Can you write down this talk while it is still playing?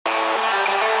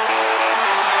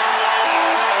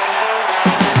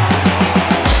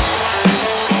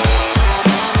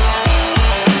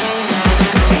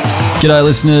G'day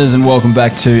listeners and welcome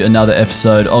back to another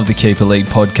episode of the Keeper League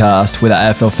podcast with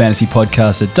our AFL fantasy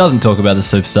podcast that doesn't talk about the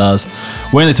superstars.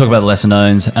 We only talk about the lesser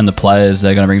knowns and the players that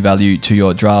are going to bring value to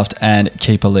your draft and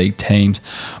Keeper League teams.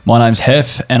 My name's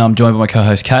Hef and I'm joined by my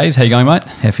co-host Kays. How you going, mate?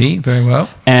 Heffy, very well.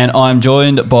 And I'm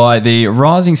joined by the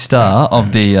rising star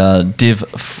of the Div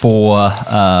 4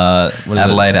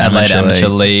 Adelaide Amateur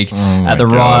League at the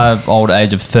ripe old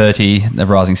age of 30, the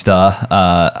rising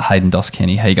star, Hayden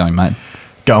Doss-Kenny. How you going, mate?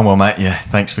 Going well, mate. Yeah,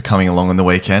 thanks for coming along on the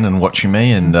weekend and watching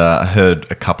me. And I heard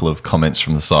a couple of comments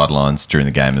from the sidelines during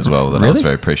the game as well that I was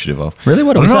very appreciative of. Really?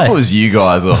 What did we say? I don't know if it was you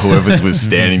guys or whoever was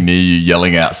standing near you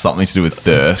yelling out something to do with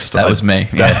thirst. That was me.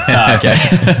 Okay.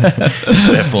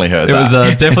 Definitely heard that. It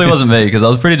was definitely wasn't me because I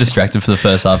was pretty distracted for the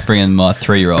first half bringing my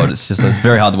 3-year-old. It's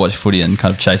very hard to watch footy and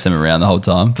kind of chase them around the whole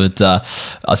time. But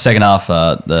second half,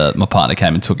 my partner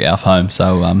came and took Alf home.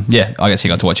 So, I guess you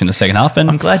got to watch in the second half. And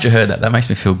I'm glad you heard that. That makes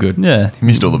me feel good. Yeah.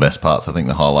 Missed all the best parts. I think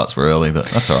the highlights were early, but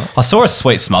that's all right. I saw a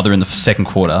sweet smother in the second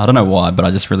quarter. I don't know why, but I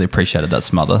just really appreciated that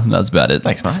smother. That's about it.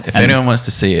 Thanks, mate. If anyone wants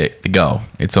to see the goal,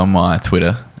 it's on my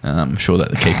Twitter. I'm sure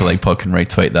that the Keeper League pod can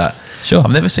retweet that. Sure.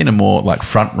 I've never seen a more like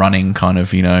front running kind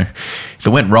of, if it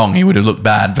went wrong, he would have looked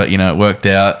bad, but it worked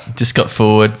out. Just got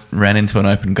forward, ran into an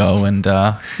open goal, and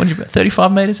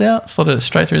 35 metres out, slotted it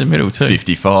straight through the middle too.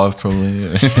 55 probably.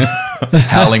 Yeah.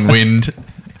 Howling wind.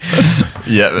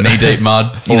 Yeah, knee deep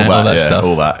mud, all that stuff.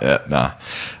 All that, yeah, nah.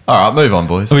 All right, move on,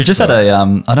 boys. We've just had I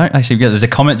don't actually get it. There's a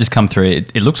comment just come through.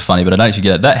 It looks funny, but I don't actually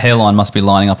get it. That hairline must be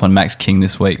lining up on Max King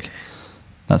this week.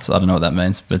 I don't know what that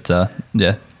means, but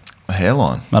yeah. A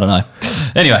hairline. I don't know.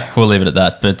 Anyway, we'll leave it at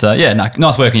that. But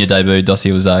nice work on your debut, Dossie.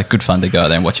 It was good fun to go out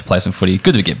there and watch you play some footy.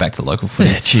 Good to get back to local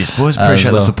footy. Yeah, cheers, boys.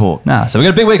 Appreciate the support. So we've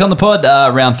got a big week on the pod.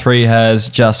 Round 3 has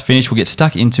just finished. We'll get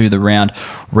stuck into the round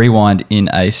rewind in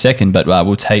a second, but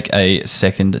we'll take a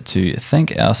second to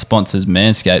thank our sponsors,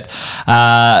 Manscaped.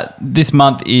 This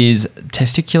month is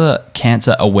Testicular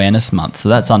Cancer Awareness Month, so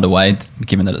that's underway,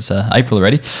 given that it's April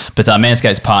already. But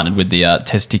Manscaped's partnered with the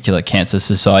Testicular Cancer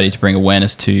Society to bring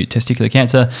awareness to testicular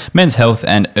cancer, men's health,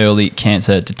 and early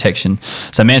cancer detection.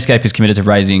 So Manscaped is committed to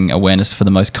raising awareness for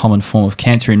the most common form of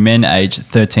cancer in men aged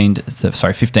 15 to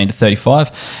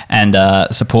 35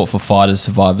 and support for fighters,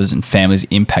 survivors, and families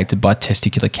impacted by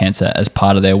testicular cancer as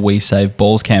part of their We Save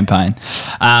Balls campaign.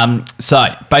 So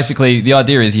basically the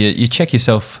idea is you check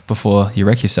yourself before you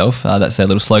wreck yourself. That's their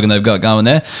little slogan they've got going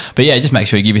there. But yeah, just make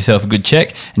sure you give yourself a good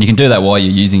check, and you can do that while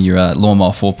you're using your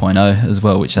Lawnmower 4.0 as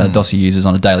well, which Dossie uses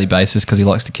on a daily basis because he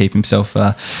likes to keep himself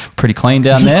pretty clean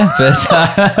down there. But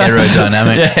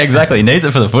aerodynamic. Yeah, exactly. He needs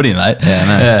it for the footy, mate. Yeah, I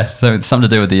know. Yeah, so it's something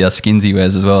to do with the skins he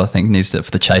wears as well. I think he needs it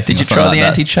for the chafing. Did you try the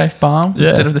anti-chafe balm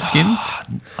instead of the skins?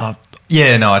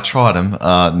 Yeah, no, I tried them.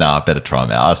 I better try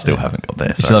them out. I still haven't got there.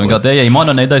 You still haven't got there? Yeah, you might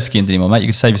not need those skins anymore, mate. You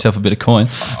can save yourself a bit of coin.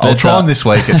 I'll try them this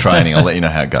week at training. I'll let you know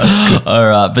how it goes. All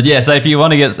right. But yeah, so if you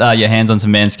want to get your hands on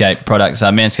some Manscaped products,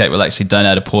 Manscaped will actually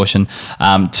donate a portion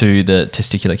to the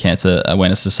Testicular Cancer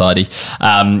Awareness Society.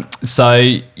 So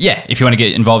yeah, if you want to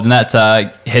get involved in that,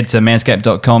 head to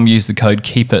manscaped.com, use the code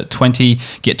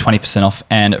KEEPER20, get 20% off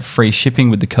and free shipping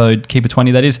with the code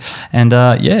KEEPER20, that is. And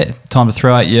time to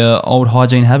throw out your old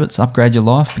hygiene habits, upgrade your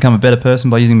life, become a better person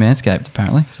by using Manscaped,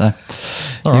 apparently. So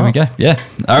here we go. Yeah.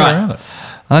 All right.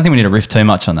 I don't think we need to riff too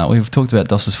much on that. We've talked about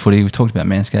Doss's footy. We've talked about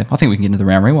Manscaped. I think we can get into the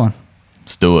round rewind.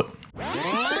 Let's do it.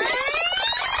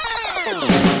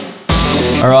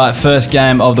 All right, first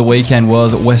game of the weekend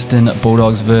was Western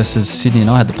Bulldogs versus Sydney, and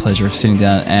I had the pleasure of sitting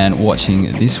down and watching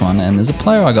this one. And there's a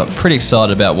player I got pretty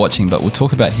excited about watching, but we'll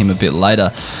talk about him a bit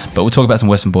later. But we'll talk about some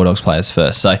Western Bulldogs players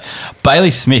first. So Bailey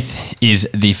Smith is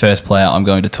the first player I'm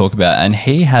going to talk about, and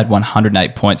he had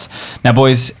 108 points. Now,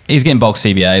 boys, he's getting bulk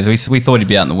CBAs. We thought he'd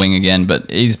be out in the wing again, but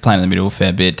he's playing in the middle a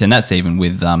fair bit, and that's even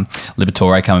with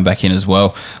Liberatore coming back in as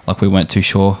well, like we weren't too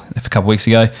sure a couple of weeks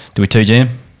ago. Do we 2G him?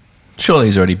 Surely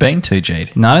he's already been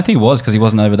 2G'd. No, I don't think he was because he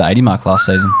wasn't over the 80 mark last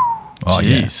season. Oh,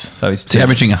 jeez. yeah. So he's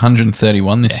averaging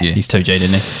 131 this year. He's 2G'd,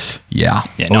 isn't he? Yeah.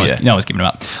 Yeah, no one's giving him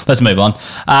up. Let's move on.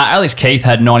 Alex Keith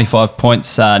had 95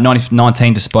 points, 19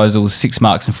 disposals, 6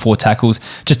 marks and 4 tackles.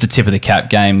 Just a tip of the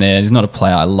cap game there. He's not a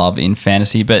player I love in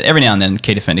fantasy, but every now and then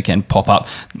key defender can pop up,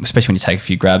 especially when you take a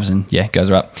few grabs and,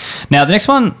 goes up. Now, the next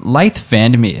one, Laith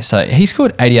Vandermeer. So he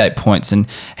scored 88 points, and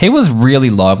he was really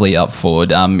lively up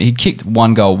forward. He kicked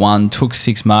 1 goal, took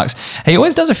 6 marks. He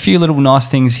always does a few little nice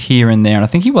things here and there, and I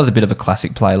think he was a bit of a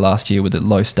classic play last year with a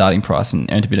low starting price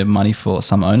and earned a bit of money for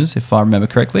some owners, if I remember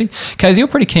correctly. Casey, you're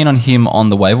pretty keen on him on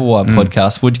the Waiver Wire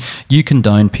podcast. Would you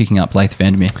condone picking up Laith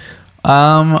Vandermeer?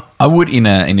 I would in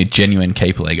a genuine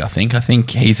keeper league. I think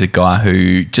he's a guy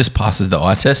who just passes the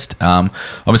eye test.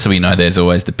 Obviously, we know there's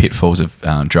always the pitfalls of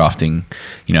drafting,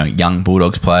 young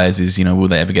Bulldogs players. Is will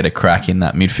they ever get a crack in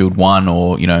that midfield one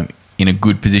or in a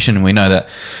good position? And we know that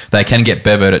they can get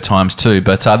bevered at times too.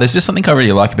 But there's just something I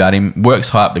really like about him. Works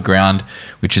high up the ground,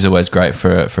 which is always great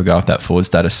for a guy with that forward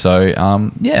status. So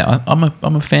I'm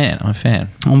a fan. I'm a fan.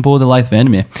 On board the Laith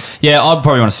Vandermeer. Yeah, I'd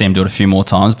probably want to see him do it a few more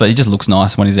times, but he just looks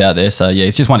nice when he's out there. So yeah,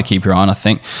 he's just one to keep your eye on, I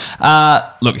think.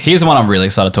 Look, here's the one I'm really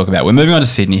excited to talk about. We're moving on to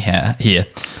Sydney here.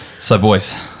 So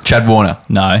boys. Chad Warner.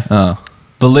 No. Oh.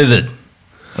 The Lizard.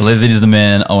 The Lizard is the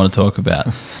man I want to talk about.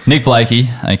 Nick Blakey,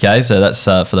 okay, so that's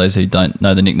for those who don't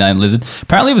know the nickname Lizard.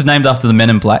 Apparently it was named after the Men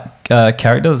in Black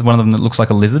character. There's one of them that looks like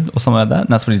a lizard or something like that, and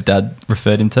that's what his dad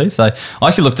referred him to. So I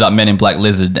actually looked it up, Men in Black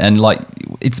Lizard, and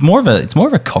it's more of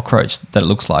a cockroach that it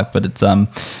looks like, but it's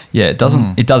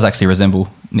it does actually resemble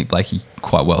Nick Blakey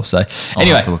quite well. So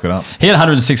anyway, I'll have to look it up. He had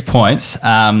 106 points,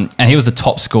 and he was the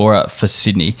top scorer for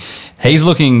Sydney. He's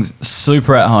looking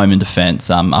super at home in defence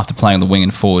after playing on the wing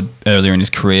and forward earlier in his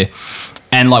career.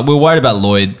 And we were worried about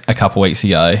Lloyd a couple of weeks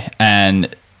ago,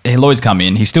 and Lloyd's come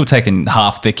in. He's still taking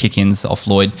half the kick-ins off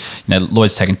Lloyd.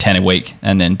 Lloyd's taking 10 a week,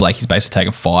 and then Blakey's basically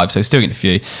taking 5, so he's still getting a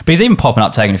few. But he's even popping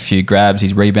up, taking a few grabs.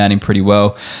 He's rebounding pretty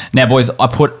well. Now, boys, I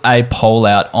put a poll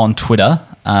out on Twitter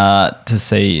to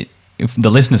see if the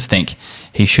listeners think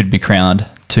he should be crowned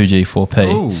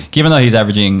 2G4P. Ooh. Given though he's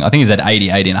averaging, I think he's at 80,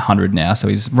 and 100 now, so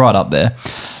he's right up there.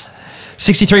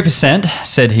 63%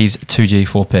 said he's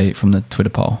 2G4P from the Twitter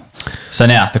poll. So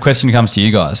now the question comes to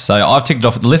you guys. So I've ticked it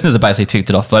off. The listeners have basically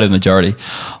ticked it off, voted the majority.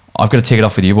 I've got to tick it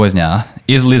off with you boys now.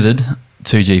 Is Lizard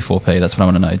 2G4P? That's what I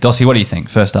want to know. Dossie, what do you think?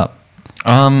 First up.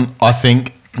 I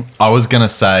think I was going to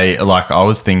say, I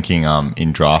was thinking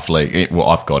in draft league,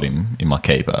 I've got him in my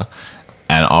keeper,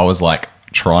 and I was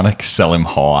trying to sell him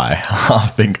high. I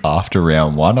think after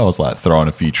round 1, I was throwing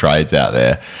a few trades out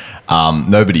there.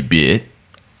 Nobody bit,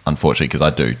 unfortunately, because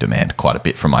I do demand quite a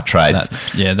bit from my trades.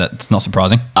 That's not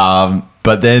surprising.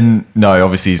 But then, no,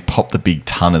 obviously he's popped the big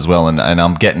ton as well, and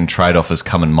I'm getting trade offers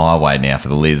coming my way now for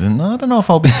the Liz, and I don't know if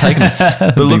I'll be taking it.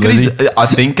 But look at his. I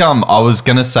think I was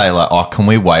gonna say can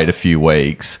we wait a few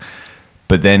weeks?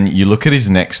 But then you look at his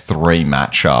next 3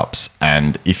 matchups,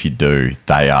 and if you do,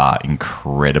 they are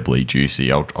incredibly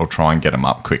juicy. I'll try and get them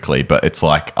up quickly, but it's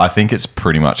I think it's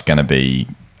pretty much going to be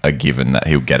a given that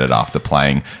he'll get it after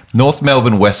playing North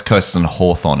Melbourne, West Coast, and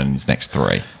Hawthorn in his next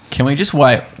 3. Can we just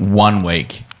wait 1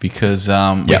 week? Because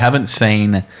we haven't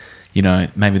seen,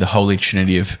 maybe the holy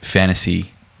trinity of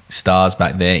fantasy stars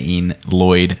back there in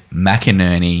Lloyd,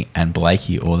 McInerney, and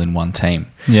Blakey all in one team.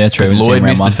 Yeah, true. Because Lloyd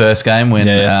missed the first game when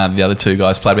the other 2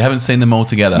 guys played. We haven't seen them all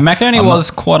together. McInerney was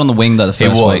quite on the wing though the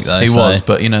first week though. He was,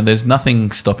 but there's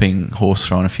nothing stopping Horse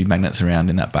throwing a few magnets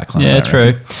around in that back line. Yeah,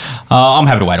 true. I'm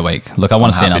happy to wait a week. Look, I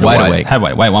want to see another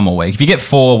week. Wait 1 more week. If you get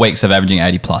 4 weeks of averaging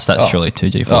 80 plus, that's surely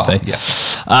 2G4P. Yeah.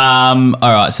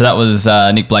 All right, so that was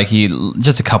Nick Blakey.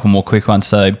 Just a couple more quick ones.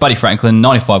 So Buddy Franklin,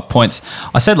 95 points.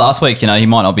 I said last week, he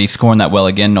might not be scoring that well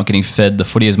again, not getting fed the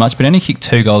footy as much, but only kicked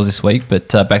 2 goals this week, but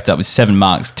backed up with 7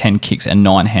 marks, 10 kicks, and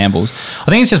 9 handballs. I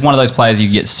think it's just one of those players you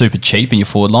get super cheap in your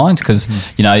forward lines because,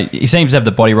 he seems to have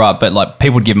the body right, but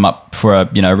people would give him up for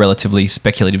a, relatively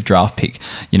speculative draft pick,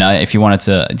 if you wanted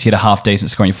to get a half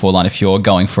decent score in your forward line if you're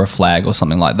going for a flag or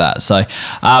something like that. So,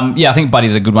 I think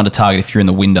Buddy's a good one to target if you're in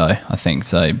the window, I think.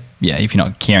 So, yeah, if you're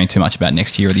not caring too much about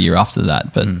next year or the year after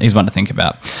that, but he's one to think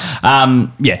about.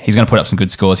 He's going to put up some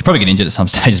good scores. He'll probably get injured at some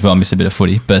stage as well and miss a bit of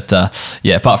footy. But,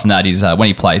 apart from that, he's when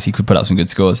he plays, he could put up some good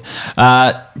scores.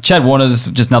 Chad Warner's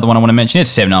just another one I want to mention. He had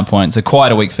 79 points, so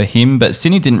quite a week for him, but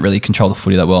Sydney didn't really control the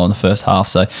footy that well in the first half,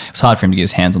 so it was hard for him to get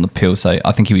his hands on the pill, so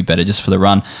I think he'll be better just for the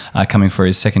run coming for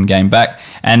his second game back.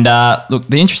 And look,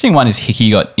 the interesting one is Hickey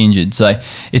got injured, so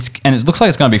it looks like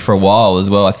it's going to be for a while as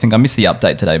well. I think I missed the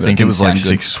update today, but I think it was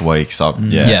 6 weeks up.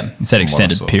 It's an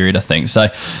extended period, I think. So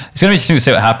it's going to be interesting to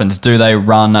see what happens. Do they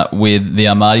run with the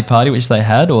Armadi party, which they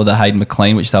had, or the Hayden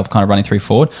McLean, which they were kind of running 3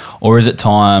 forward, or is it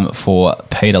time for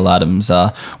Peter Laddams?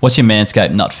 What's your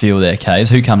Manscaped nut feel there, Kays?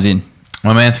 Who comes in?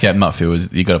 My Manscaped nut feel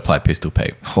is you got to play Pistol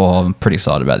Pete. Oh, I'm pretty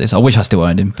excited about this. I wish I still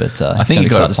owned him, but I think you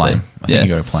got to play him. I think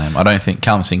you got to play him. I don't think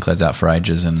Callum Sinclair's out for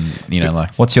ages, and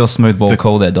What's your smooth ball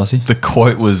call there, Dossie? The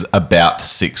quote was about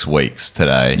 6 weeks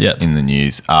today in the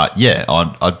news.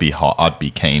 I'd be hot. I'd be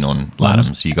keen on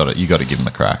Laddams. You got to give him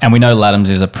a crack. And we know Laddams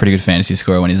is a pretty good fantasy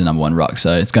scorer when he's the number 1 ruck,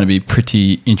 so it's going to be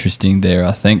pretty interesting there,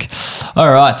 I think.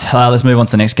 All right, let's move on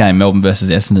to the next game, Melbourne versus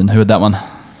Essendon. Who had that one?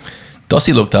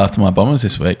 Dossie looked after my Bombers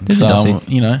this week.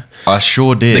 I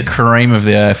sure did. The cream of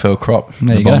the AFL crop,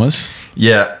 the Bombers.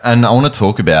 Yeah, and I want to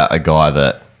talk about a guy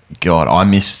that God, I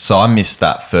missed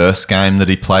that first game that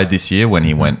he played this year when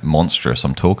he went monstrous.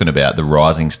 I'm talking about the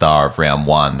rising star of round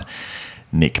one,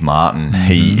 Nick Martin.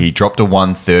 He dropped a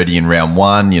 130 in round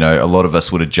one. You know, a lot of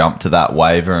us would have jumped to that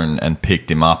waiver and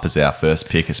picked him up as our first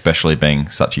pick, especially being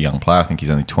such a young player. I think he's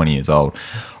only 20 years old.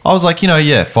 I was like,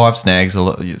 5 snags.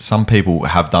 Some people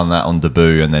have done that on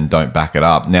debut and then don't back it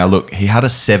up. Now, look, he had a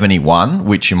 71,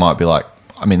 which you might be like,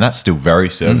 I mean, that's still very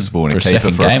serviceable in a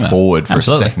keeper for a forward, for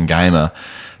Absolutely. a second gamer.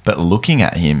 But looking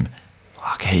at him,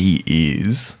 like, he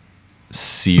is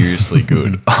seriously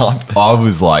good. I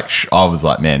was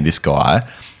like, man, this guy,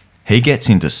 he gets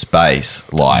into space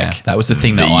like that was the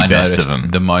thing that I best noticed of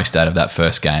him. the most out of that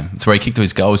first game. It's where he kicked to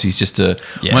his goals. He's just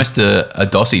almost a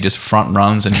Dossie, just front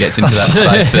runs and gets into that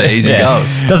space for easy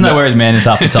goals. Doesn't know where his man is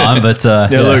half the time, but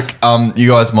Look, you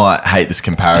guys might hate this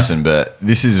comparison, but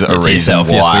this is a reason yourself,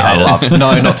 why yes, we I hate love.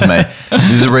 No, not to me.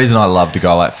 This is a reason I loved a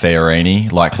guy like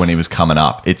Fiorini. Like when he was coming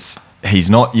up, he's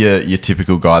not your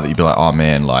typical guy that you'd be like, oh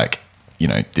man, like,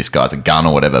 this guy's a gun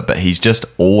or whatever, but he's just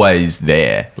always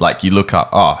there. Like you look up,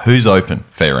 who's open?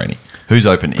 Fiorini. Who's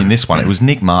open? In this one, it was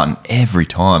Nick Martin every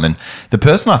time. And the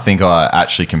person I think I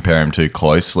actually compare him to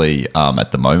closely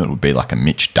at the moment would be like a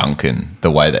Mitch Duncan, the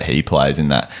way that he plays in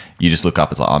that you just look up,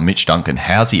 it's like, Mitch Duncan,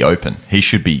 how's he open? He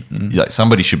should be, like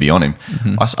somebody should be on him.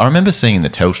 I remember seeing in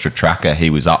the Telstra tracker, he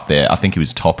was up there. I think he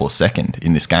was top or second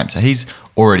in this game. So he's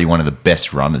already one of the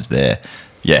best runners there.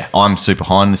 Yeah, I'm super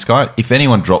high on this guy. If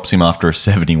anyone drops him after a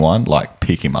 71, like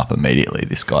pick him up immediately.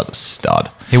 This guy's a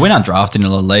stud. he went undrafted in a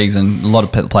lot of leagues, and a lot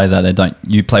of players out there don't.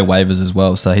 You play waivers as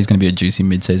well, so he's going to be a juicy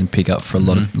mid-season pickup for a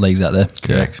lot of leagues out there.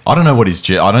 Correct. I don't know what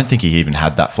I don't think he even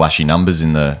had that flashy numbers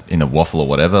in the waffle or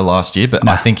whatever last year, but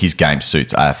I think his game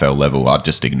suits AFL level. I'd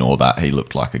just ignore that. He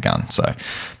looked like a gun. So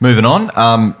moving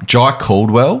on, Jai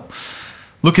Caldwell.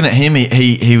 Looking at him,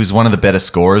 he was one of the better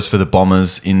scorers for the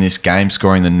Bombers in this game,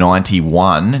 scoring the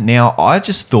 91. Now, I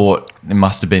just thought it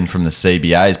must have been from the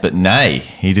CBAs, but nay,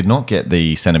 he did not get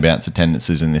the centre bounce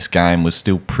attendances in this game, was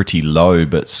still pretty low,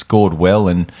 but scored well,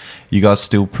 and you guys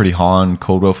still pretty high on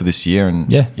Caldwell for this year.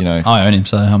 And Yeah, I own him,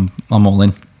 so I'm all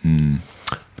in.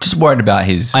 Just worried about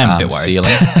his I am a bit worried.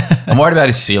 ceiling. I'm worried about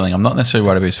his ceiling. I'm not necessarily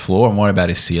worried about his floor. I'm worried about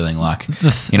his ceiling. Like,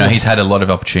 he's had a lot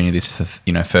of opportunity this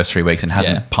first 3 weeks and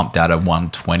hasn't pumped out a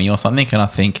 120 or something. And I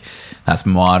think that's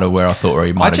might have where I thought where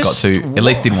he might have got to, at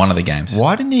least in one of the games.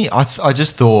 Why didn't he? I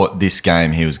just thought this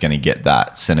game he was going to get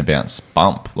that centre bounce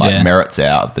bump. Like Merritt's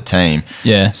out of the team.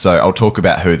 Yeah. So I'll talk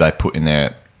about who they put in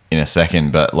there in a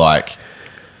second. But like,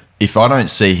 if I don't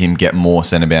see him get more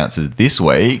centre bounces this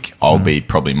week, I'll be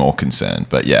probably more concerned.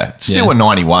 But yeah, still a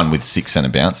 91 with 6 centre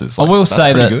bounces. I will that's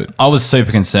say pretty that good. I was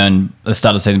super concerned at the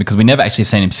start of the season because we never actually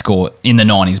seen him score in the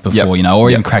 90s before, Yep. or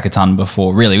even crack a ton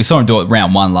before. Really, we saw him do it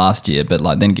round one last year,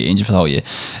 but then get injured for the whole year.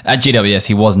 At GWS,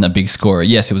 he wasn't a big scorer.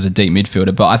 Yes, he was a deep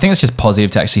midfielder, but I think it's just positive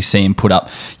to actually see him put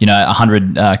up,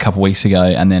 100 a couple of weeks ago,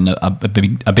 and then a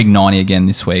big 90 again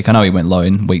this week. I know he went low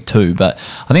in week 2, but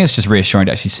I think it's just reassuring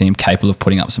to actually see him capable of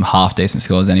putting up some half decent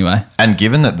scores anyway. And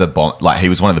given that he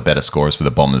was one of the better scorers for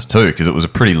the Bombers too, because it was a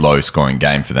pretty low scoring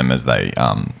game for them as they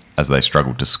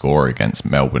struggled to score against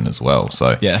Melbourne as well.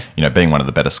 So, being one of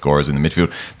the better scorers in the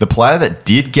midfield. The player that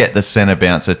did get the centre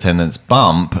bounce attendance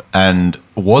bump and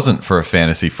wasn't for a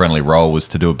fantasy friendly role was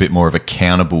to do a bit more of a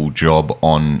countable job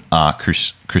on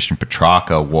Christian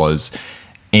Petrarca was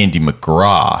Andy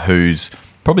McGrath, who's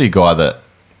probably a guy that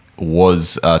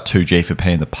was 2G for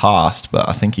P in the past, but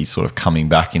I think he's sort of coming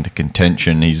back into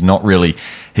contention. He's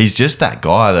just that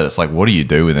guy that it's like, what do you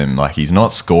do with him? Like, he's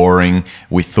not scoring.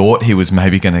 We thought he was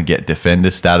maybe going to get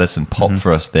defender status and pop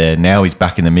for us there. Now he's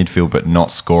back in the midfield, but not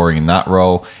scoring in that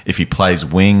role. If he plays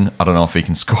wing, I don't know if he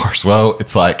can score as well.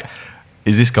 It's like,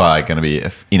 is this guy going to be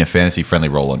in a fantasy friendly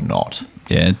role or not?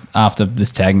 Yeah, after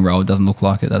this tagging role, it doesn't look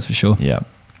like it, that's for sure. Yeah.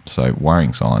 So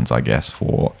worrying signs, I guess,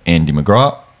 for Andy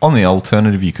McGrath. On the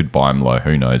alternative, you could buy him low.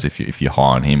 Who knows? If you're high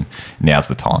on him, now's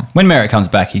the time. When Merritt comes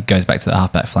back, he goes back to the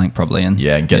halfback flank probably, and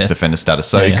gets defender status.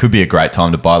 So it could be a great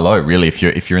time to buy low. Really, if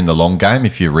you're in the long game,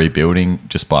 if you're rebuilding,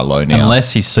 just buy low now.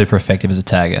 Unless he's super effective as a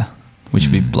tagger, which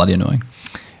would be bloody annoying.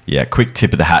 Yeah, quick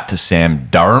tip of the hat to Sam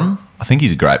Durham. I think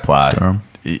he's a great player.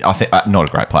 I think not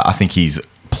a great player. I think he's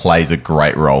plays a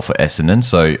great role for Essendon.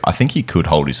 So I think he could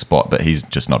hold his spot, but he's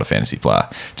just not a fantasy player,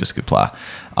 just a good player.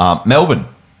 Melbourne.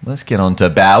 Let's get on to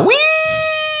Bowie.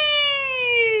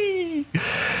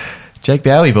 Jake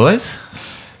Bowie, boys.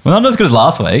 Well, not as good as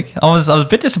last week. I was a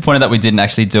bit disappointed that we didn't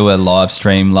actually do a live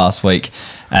stream last week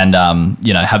and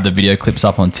have the video clips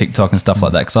up on TikTok and stuff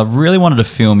like that, because I really wanted to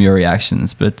film your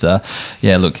reactions. But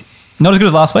look, not as good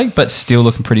as last week, but still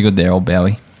looking pretty good there, old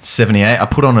Bowie. 78. I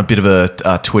put on a bit of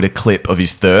a Twitter clip of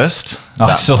his thirst. Oh,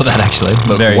 I saw that actually.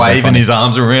 Look, Very waving funny. his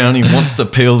arms around. He wants the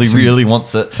pill. He really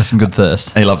wants it. That's some good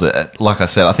thirst. He loves it. Like I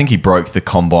said, I think he broke the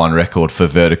combine record for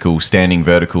standing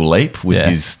vertical leap with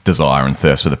his desire and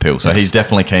thirst for the pill. So he's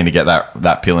definitely keen to get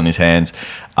that pill in his hands.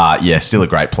 Still a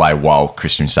great play while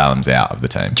Christian Salem's out of the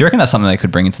team. Do you reckon that's something they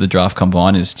could bring into the draft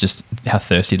combine? Is just how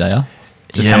thirsty they are?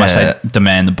 Just how much they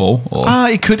demand the ball? Or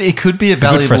It could be a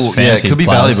good for us valuable, fantasy it could be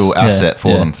players. valuable asset for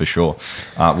Yeah. them for sure.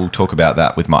 We'll talk about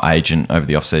that with my agent over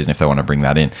the off season if they want to bring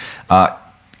that in. I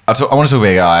want to talk about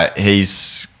a guy.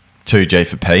 He's 2G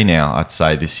for P now. I'd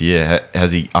say this year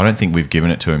has he? I don't think we've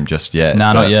given it to him just yet.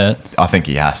 No, not but yet. I think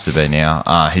he has to be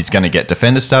now. He's going to get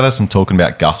defender status. I'm talking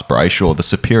about Gus Brayshaw, the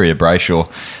superior Brayshaw,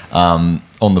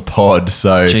 on the pod.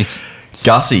 So Jeez.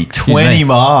 Gussie, 20 me.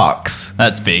 marks.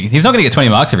 That's big. He's not going to get 20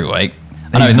 marks every week.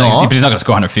 I know He's not. but he's not going to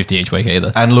score 150 each week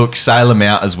either. And look, Salem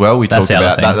out as well. We That's talk the other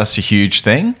about that. thing. That's a huge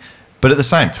thing. But at the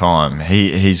same time,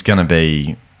 he's going to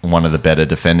be one of the better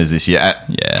defenders this year.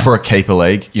 Yeah. For a keeper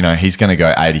league, he's going to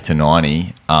go 80 to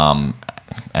 90, and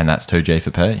that's 2G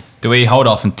for P. Do we hold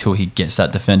off until he gets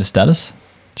that defender status?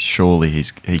 Surely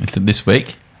Is it this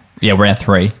week? Yeah, round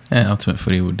 3. Yeah, Ultimate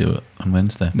Footy will do it on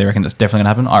Wednesday. They reckon it's definitely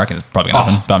going to happen? I reckon it's probably going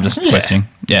to happen, but I'm just questioning.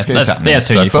 Yeah, It's that's happening. 2G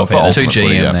So for for P. Ultimate 2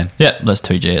 Footy, GM yeah. then. Yeah, let's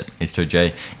 2G it. He's 2G.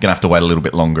 Going to have to wait a little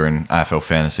bit longer in AFL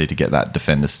Fantasy to get that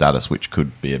defender status, which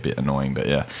could be a bit annoying, but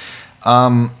yeah.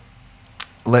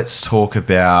 Let's talk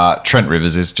about Trent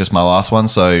Rivers is just my last one.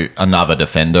 So another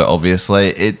defender,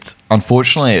 obviously.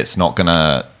 Unfortunately, it's not going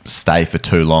to stay for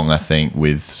too long, I think,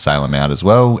 with Salem out as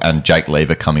well. And Jake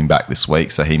Lever coming back this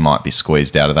week, so he might be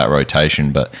squeezed out of that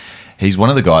rotation. But he's one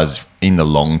of the guys in the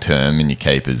long term in your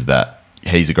keepers that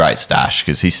he's a great stash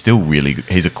because he's still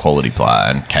he's a quality player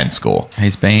and can score.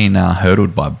 He's been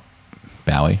hurdled by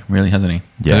Bowie, really, hasn't he?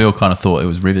 Yeah. We all kind of thought it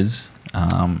was Rivers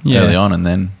Yeah. early on, and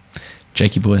then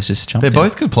Jakey Boys just jumped They're in.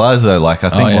 both good players though. Like I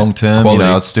think yeah. long term, Quality.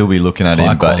 I'd still be looking at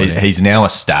High him. But quality. he's now a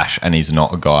stash, and he's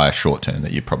not a guy short term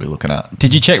that you're probably looking at.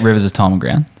 Did you check Rivers' time on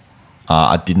ground?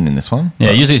 I didn't in this one. Yeah,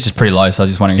 but usually it's just pretty low, so I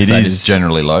was just wondering if it that is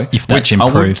generally low. if that's which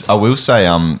improved. I will say,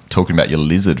 talking about your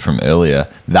lizard from earlier,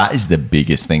 that is the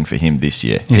biggest thing for him this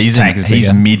year. His tank is He's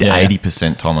bigger. mid Yeah.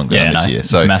 80% time on ground Yeah, this no, year. it's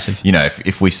So massive.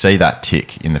 if we see that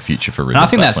tick in the future for Rivers, And I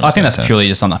think that's that's purely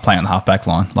just on that playing on the half-back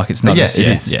line. Like it's not Yeah, just, it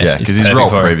is. Yeah, because it's his role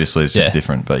perfect for- previously is just yeah.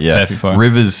 different. But yeah, Perfect for him.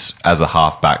 Rivers as a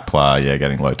half-back player,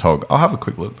 getting low tog. I'll have a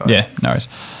quick look though. Yeah, no worries.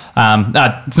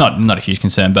 It's not a huge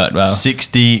concern, but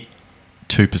 62%.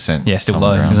 yeah, still time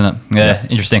low, on ground. isn't it? Yeah,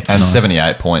 interesting. And Nice.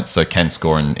 78 points, so can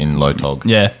score in low tog.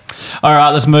 Yeah. All right,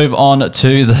 let's move on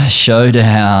to the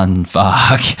showdown.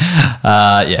 Fuck.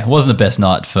 It wasn't the best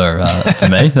night for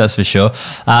me, that's for sure.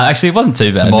 Actually, it wasn't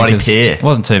too bad. The mighty because- pair. It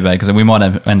wasn't too bad because we might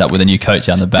end up with a new coach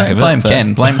on the back Don't of it. blame but-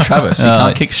 Ken, blame Travis. He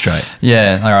can't kick straight.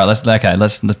 Yeah, all right. Let's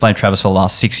blame Travis for the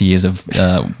last 6 years of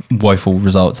woeful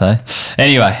results.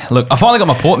 Anyway, look, I finally got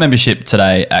my Port membership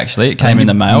today. Actually, it came in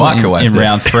the mail in microwaved it.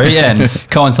 round 3, and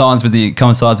coincides with the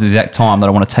exact time that I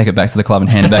want to take it back to the club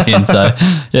and hand it back in. So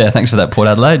yeah, thanks for that, Port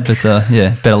Adelaide. But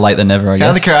better late than never, I guess.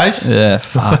 Count the craze. Yeah,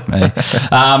 fuck me.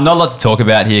 Not a lot to talk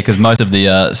about here because most of the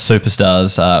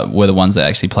superstars were the ones that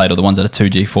actually played, or the ones that are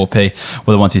 2G, 4P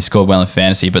were the ones who scored well in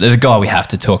fantasy. But there's a guy we have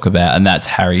to talk about, and that's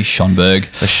Harry Schonberg.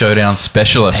 The showdown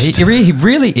specialist. He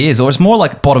really is, or it's more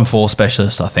like bottom 4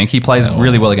 specialist, I think. He plays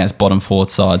really well against bottom 4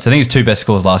 sides. I think his 2 best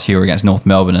scores last year were against North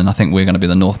Melbourne, and I think we're going to be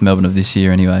the North Melbourne of this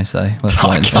year anyway. So let's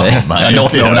wait and see. come on, mate.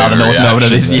 North Yeah, Melbourne are the North Melbourne of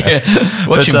this overreaction year.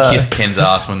 Watch him But, kiss Ken's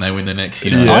ass when they win the next,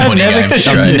 20 I've games I've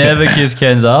straight. never kissed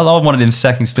Ken's ass. I wanted him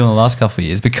sacking still in the last couple of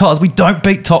years because we don't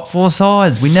beat top 4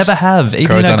 sides. We never have, even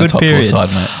Crows in our aren't a good top 4 period. side,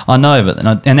 mate. I know,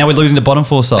 but and now we're losing to bottom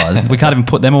 4 sides. We can't even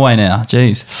put them away now.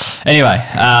 Jeez. Anyway,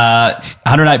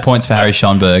 108 points for Harry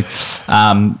Schonberg.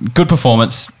 Good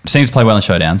performance. Seems to play well in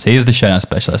showdowns. He is the showdown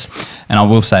specialist. And I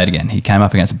will say it again. He came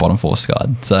up against a bottom 4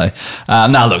 squad. So,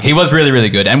 look, he was really, really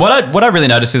good. And what I really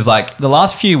noticed is like the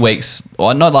last few weeks,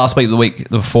 or not last week, the week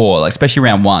before, like especially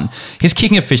round 1, his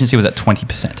kicking efficiency was at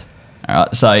 20%. All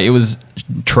right, so it was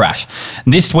trash.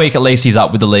 This week, at least, he's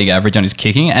up with the league average on his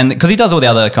kicking, and because he does all the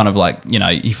other kind of like,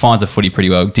 he finds the footy pretty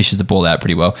well, dishes the ball out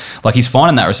pretty well. Like he's fine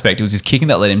in that respect. It was his kicking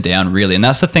that let him down, really, and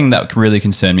that's the thing that really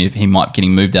concerned me if he might be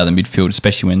getting moved out of the midfield,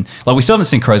 especially when we still haven't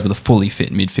seen Crows with a fully fit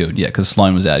midfield yet because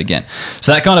Sloan was out again.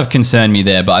 So that kind of concerned me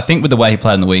there. But I think with the way he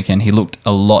played on the weekend, he looked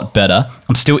a lot better.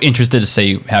 I'm still interested to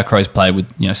see how Crows play with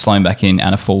Sloan back in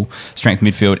and a full strength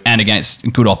midfield and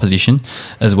against good opposition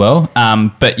as well.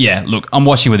 But yeah, look. look, I'm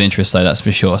watching with interest though, that's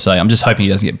for sure. So I'm just hoping he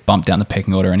doesn't get bumped down the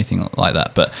pecking order or anything like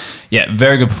that. But yeah,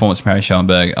 very good performance from Harry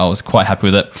Schoenberg. I was quite happy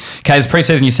with it. Kaz,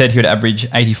 pre-season you said he would average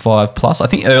 85 plus. I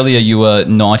think earlier you were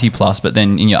 90 plus, but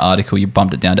then in your article you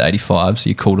bumped it down to 85, so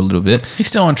you cooled a little bit. He's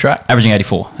still on track. Averaging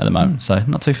 84 at the moment, so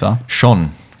not too far.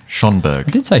 Schonberg.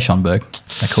 I did say Schoenberg.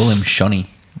 They call him Shonny.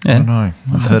 Yeah. Oh, no.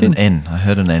 I heard an N. I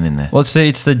heard an N in there. Well,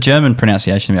 it's the German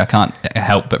pronunciation. I can't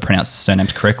help but pronounce the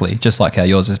surnames correctly, just like how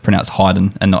yours is pronounced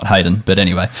Hayden and not Hayden. But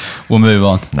anyway, we'll move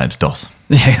on. Name's Doss.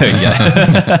 Yeah, there you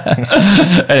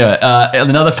go. Anyway,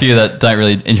 another few that don't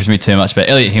really interest me too much, but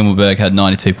Elliot Himmelberg had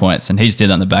 92 points, and he just did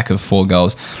that on the back of 4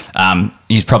 goals.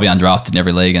 He's probably undrafted in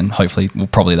every league, and hopefully,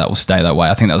 that will stay that way.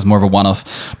 I think that was more of a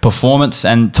one-off performance.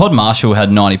 And Todd Marshall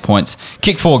had 90 points,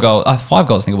 kicked 4 goals, 5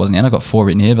 goals. I think it was in the end. I got 4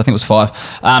 written here, but I think it was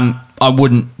 5. I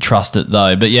wouldn't trust it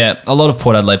though. But yeah, a lot of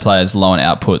Port Adelaide players low on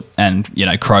output, and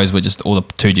Crows were just all the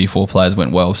 2G4 players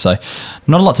went well. So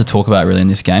not a lot to talk about really in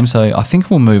this game. So I think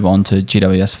we'll move on to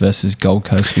GWS versus Gold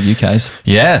Coast with UK's.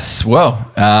 Yes,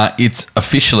 well, it's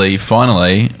officially,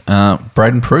 finally,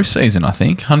 Braden Prue season, I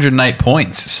think. 108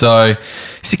 points. So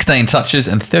 16 touches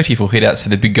and 34 hitouts for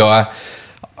the big guy.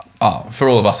 Oh, for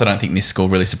all of us, I don't think this score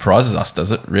really surprises us,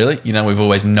 does it, really? We've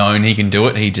always known he can do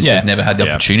it. He just has never had the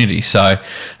opportunity. So,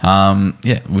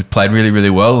 we've played really, really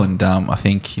well, and I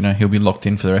think, he'll be locked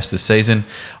in for the rest of the season.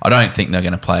 I don't think they're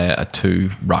going to play a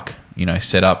 2-ruck,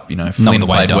 setup. Flynn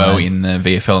played well in the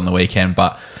VFL on the weekend,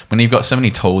 but when you've got so many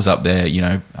tools up there,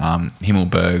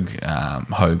 Himmelberg,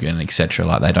 Hogan, etc.,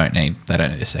 like they don't need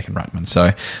a second ruckman.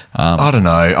 So, I don't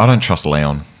know. I don't trust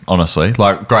Leon, honestly.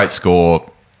 Like, great score.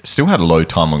 Still had a low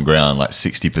time on ground, like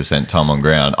 60% time on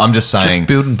ground. I'm just saying, just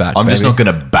building back. I'm just not going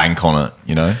to bank on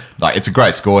it. Like, it's a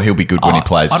great score. He'll be good when he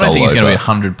plays. I don't solo, think he's going to be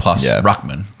 100 plus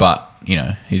ruckman, but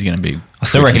he's going to be. I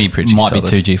still reckon he might solid.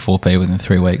 be 2G4P within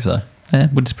 3 weeks though. Yeah,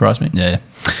 wouldn't surprise me. Yeah.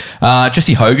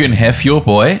 Jesse Hogan, Hef, your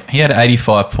boy, he had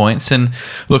 85 points. And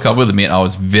look, I will admit I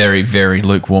was very, very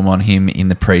lukewarm on him in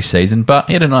the preseason, but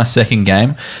he had a nice second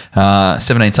game.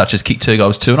 17 touches, kicked 2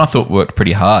 goals too, and I thought worked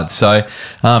pretty hard. So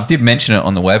did mention it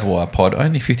on the waiver wire pod,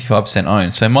 only 55%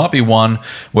 owned. So might be one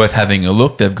worth having a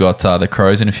look. They've got the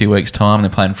Crows in a few weeks' time.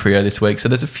 They're playing Freo this week. So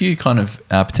there's a few kind of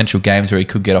potential games where he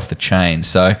could get off the chain.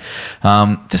 So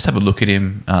just have a look at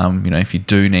him, if you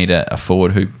do need a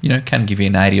forward who, can give you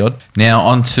an 80 odd. Now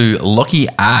on to Lockie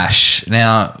Ash.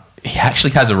 Now, he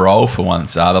actually has a role for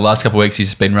once. The last couple of weeks, he's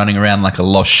just been running around like a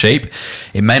lost sheep.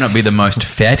 It may not be the most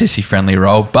fantasy-friendly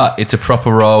role, but it's a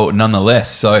proper role nonetheless.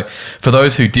 So for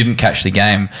those who didn't catch the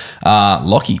game,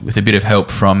 Lockie, with a bit of help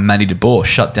from Matty de Boer,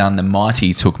 shut down the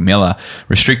mighty Touk Miller,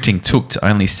 restricting Touk to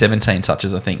only 17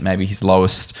 touches. I think maybe his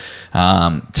lowest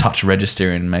touch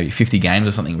register in maybe 50 games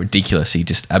or something ridiculous. He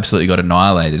just absolutely got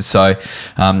annihilated. So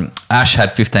Ash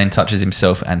had 15 touches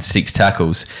himself and 6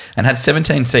 tackles and had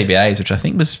 17 CBAs, which I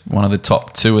think was one of the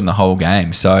top 2 in the whole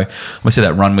game. So we see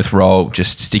that run with role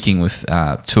just sticking with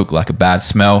Touk like a bad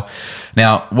smell.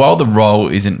 Now, while the role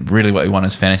isn't really what you want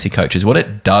as fantasy coaches, what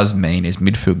it does mean is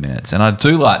midfield minutes. And I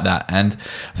do like that. And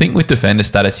I think with defender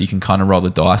status, you can kind of roll the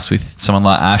dice with someone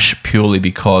like Ash purely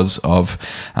because of,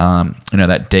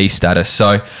 that D status.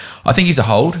 So I think he's a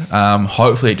hold.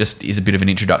 Hopefully it just is a bit of an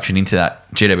introduction into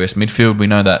that GWS midfield. We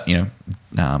know that,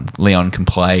 Leon can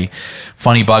play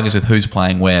funny buggers with who's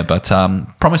playing where, but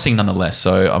promising nonetheless.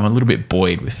 So I'm a little bit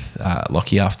buoyed with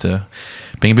Lockie after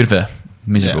being a bit of a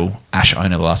miserable Ash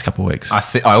owner the last couple of weeks.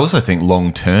 I also think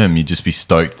long term, you'd just be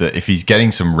stoked that if he's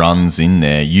getting some runs in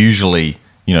there, usually,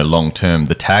 long term,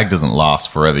 the tag doesn't last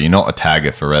forever. You're not a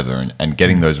tagger forever. And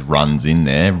getting those runs in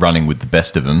there, running with the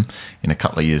best of them in a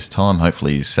couple of years' time,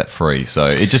 hopefully he's set free. So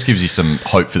it just gives you some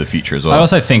hope for the future as well. I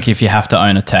also think if you have to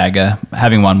own a tagger,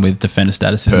 having one with defender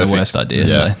status isn't the worst idea.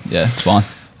 Yeah. So, yeah, it's fine.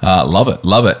 Love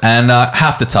it. And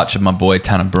have to touch on my boy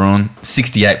Tanner Bruhn.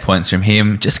 68 points from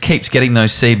him. Just keeps getting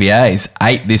those CBAs.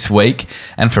 8 this week.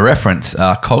 And for reference,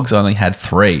 Cogs only had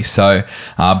 3. So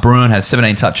Bruhn has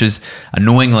 17 touches.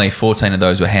 Annoyingly, 14 of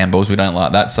those were handballs. We don't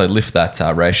like that. So lift that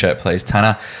ratio, please,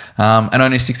 Tanner. And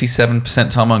only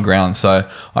 67% time on ground. So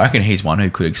I reckon he's one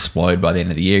who could explode by the end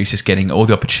of the year. He's just getting all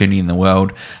the opportunity in the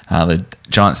world. The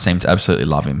Giants seem to absolutely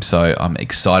love him. So I'm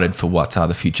excited for what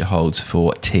the future holds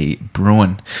for T.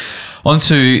 Bruhn. On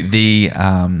to the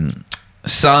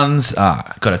Suns,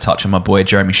 got to touch on my boy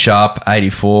Jeremy Sharp,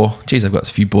 84. Geez, I've got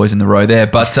a few boys in the row there.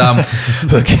 But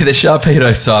look, the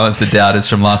Sharpedo silenced the doubters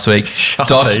from last week.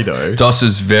 Sharpedo? Dos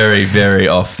was very, very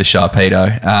off the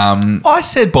Sharpedo. I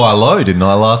said buy low, didn't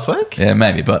I, last week? Yeah,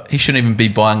 maybe, but he shouldn't even be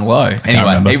buying low.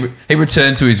 Anyway, he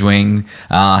returned to his wing,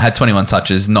 had 21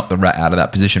 touches, knocked the rat out of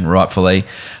that position rightfully.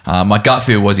 My gut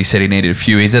feel was he said he needed a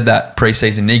few. He's had that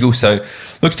preseason niggle, so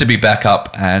looks to be back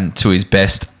up and to his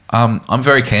best. I'm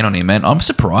very keen on him, man. I'm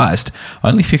surprised.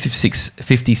 Only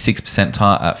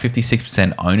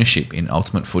 56% ownership in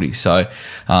Ultimate Footy. So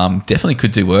definitely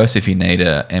could do worse if you need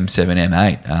a M7,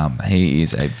 M8. He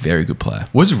is a very good player.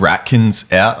 Was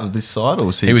Ratkins out of this side, or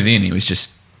was he? He was in. He was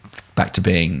just back to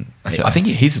being. Okay. I think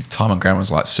his time on ground was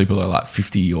like super low, like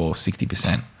 50 or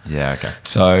 60%. Yeah, okay.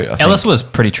 So I think, Ellis was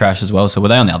pretty trash as well. So were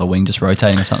they on the other wing just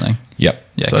rotating or something? Yep.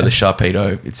 Yeah, so okay. the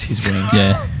Sharpedo, it's his wing.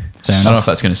 Yeah. I don't know if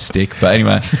that's going to stick, but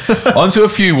anyway, on to a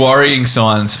few worrying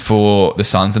signs for the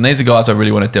Suns, and these are guys I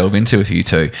really want to delve into with you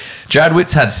too. Jared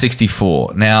Witts had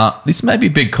 64. Now, this may be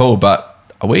a big call, but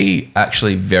are we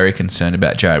actually very concerned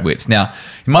about Jared Witts? Now,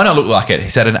 he might not look like it.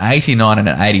 He's had an 89 and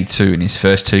an 82 in his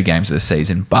first 2 games of the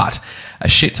season, but a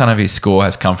shit ton of his score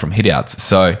has come from hitouts.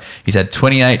 So he's had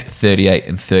 28, 38,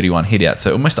 and 31 hitouts.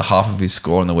 So almost a half of his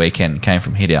score on the weekend came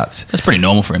from hitouts. That's pretty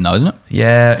normal for him though, isn't it?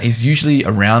 Yeah, he's usually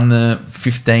around the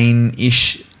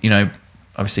 15-ish.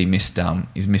 Obviously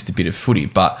he's missed a bit of footy,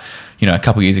 but a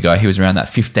couple of years ago he was around that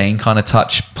 15 kind of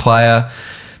touch player.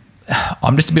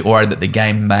 I'm just a bit worried that the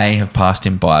game may have passed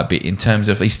him by a bit in terms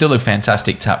of he's still a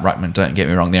fantastic tap ruckman, don't get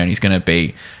me wrong there, and he's going to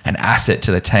be an asset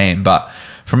to the team. But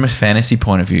from a fantasy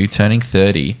point of view, turning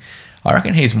 30, I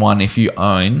reckon he's one if you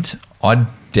owned, I'd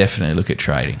definitely look at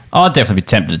trading. I'd definitely be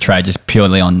tempted to trade just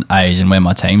purely on age and where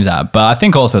my team's at. But I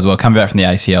think also as well, coming back from the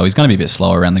ACL, he's going to be a bit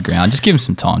slower around the ground. Just give him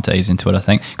some time to ease into it, I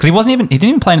think. Because he didn't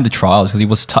even play in the trials because he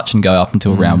was touch and go up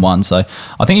until round 1. So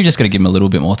I think you've just got to give him a little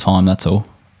bit more time, that's all.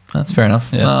 That's fair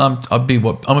enough. Yeah. No, I'm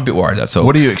a bit worried, that's all.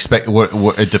 What do you expect?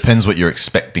 It depends what you're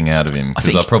expecting out of him.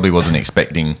 Because I probably wasn't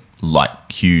expecting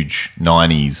like huge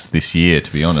 90s this year,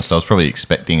 to be honest. I was probably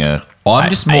expecting I'm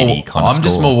just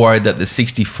score. more worried that the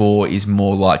 64 is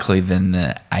more likely than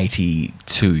the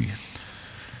 82.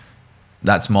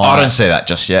 That's my... I don't see that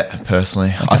just yet,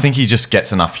 personally. Okay. I think he just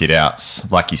gets enough hit outs.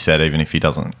 Like you said, even if he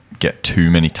doesn't get too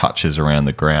many touches around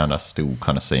the ground, I still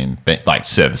kind of see him like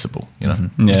serviceable,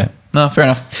 Mm-hmm. Yeah. No, fair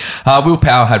enough. Will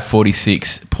Power had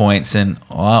 46 points, and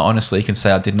I honestly can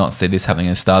say I did not see this happening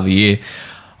at the start of the year.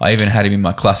 I even had him in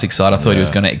my classic side. I thought he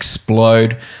was going to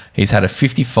explode. He's had a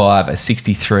 55, a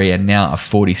 63, and now a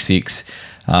 46.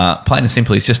 Plain and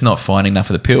simply, he's just not finding enough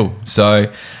of the pill.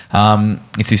 So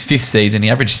it's his 5th season. He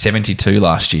averaged 72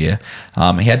 last year.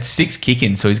 He had 6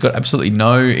 kick-ins, so he's got absolutely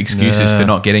no excuses for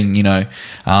not getting,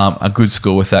 a good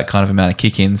score with that kind of amount of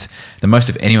kick-ins. The most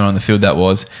of anyone on the field that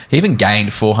was. He even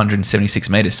gained 476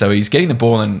 metres, so he's getting the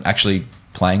ball and actually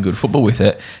playing good football with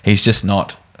it. He's just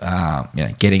not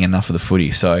getting enough of the footy.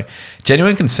 So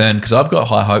genuine concern because I've got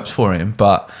high hopes for him,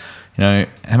 but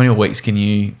how many more weeks can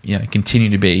you continue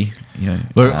to be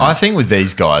Look, I think with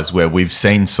these guys where we've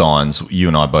seen signs, you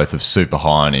and I both are super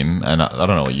high on him, and I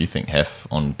don't know what you think, Hef,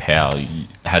 on Powell. You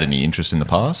had any interest in the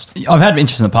past? I've had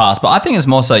interest in the past, but I think it's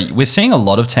more so we're seeing a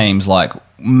lot of teams like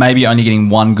maybe only getting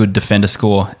one good defender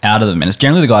score out of them, and it's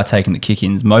generally the guy taking the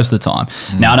kick-ins most of the time.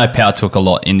 Now, I know Powell took a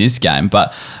lot in this game,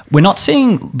 but we're not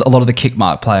seeing a lot of the kick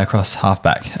mark play across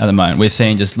halfback at the moment. We're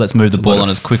seeing just let's move the ball on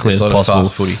as quickly as possible.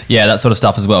 Fast footy. Yeah, that sort of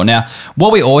stuff as well. Now,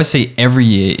 what we always see every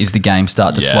year is the game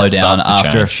start to slow down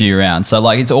after a few rounds. So,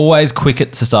 it's always quicker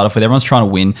to start off with. Everyone's trying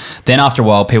to win. Then after a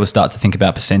while, people start to think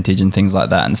about percentage and things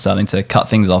like that and starting to cut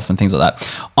things off and things like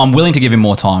that. I'm willing to give him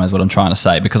more time is what I'm trying to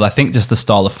say, because I think just the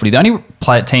style of footy, the only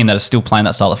team that is still playing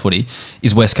that style of footy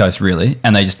is West Coast, really,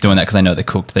 and they're just doing that because they know they're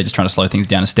cooked. They're just trying to slow things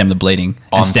down and stem the bleeding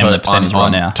and stem the percentage right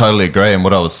now. Totally agree. And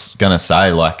what I was going to say,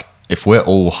 if we're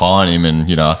all high on him,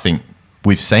 and I think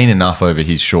we've seen enough over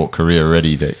his short career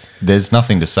already that there's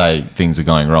nothing to say things are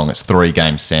going wrong. It's 3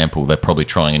 game sample. They're probably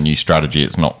trying a new strategy.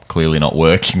 It's clearly not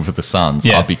working for the Suns.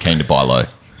 Yeah. I'd be keen to buy low.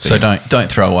 So don't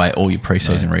throw away all your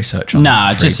preseason research on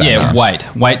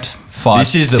wait 5.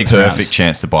 This is the perfect rounds.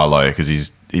 Chance to buy low because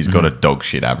he's got a dog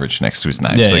shit average next to his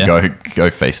name. Go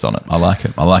feast on it. I like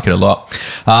it a lot.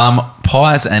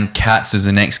 Pies and Cats was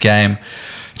the next game.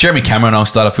 Jeremy Cameron, I'll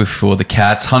start off with for the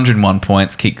Cats. 101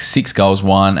 points, kicked 6 goals,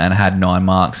 1, and had 9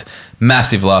 marks.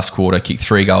 Massive last quarter, kicked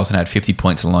 3 goals and had 50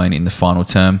 points alone in the final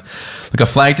term. Look, I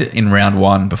flagged it in round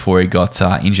 1 before he got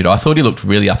injured. I thought he looked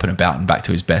really up and about and back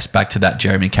to his best, back to that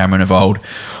Jeremy Cameron of old,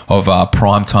 of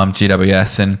primetime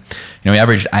GWS. And, he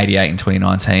averaged 88 in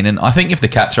 2019. And I think if the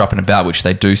Cats are up and about, which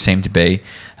they do seem to be,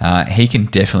 he can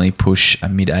definitely push a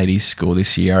mid-80s score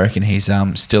this year. I reckon he's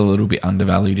still a little bit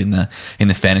undervalued in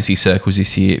the fantasy circles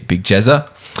this year, Big Jezza.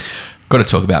 Got to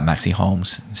talk about Maxi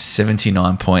Holmes,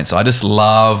 79 points. I just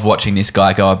love watching this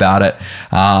guy go about it.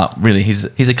 Really,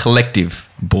 he's a collective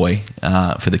boy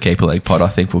for the Keeper League pod, I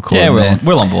think we'll call him. Yeah,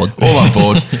 we're on board. All on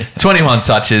board. 21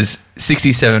 touches,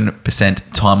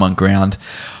 67% time on ground.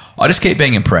 I just keep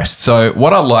being impressed. So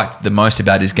what I liked the most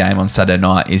about his game on Saturday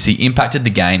night is he impacted the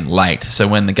game late. So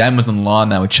when the game was on the line,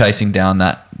 they were chasing down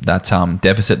that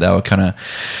deficit. They were kind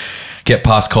of get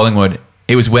past Collingwood.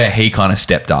 It was where he kind of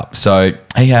stepped up. So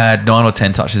he had 9 or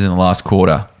 10 touches in the last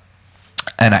quarter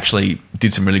and actually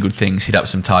did some really good things, hit up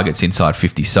some targets inside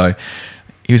 50. So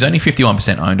he was only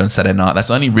 51% owned on Saturday night.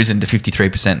 That's only risen to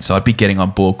 53%. So I'd be getting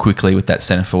on board quickly with that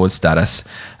centre forward status.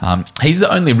 He's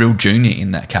the only real junior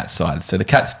in that Cats side. So the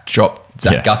Cats dropped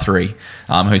Zach Guthrie,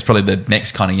 who's probably the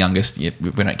next kind of youngest. Yeah,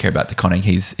 we don't care about the Conning.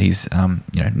 He's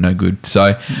no good.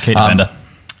 So key defender.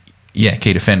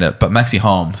 Key defender. But Maxi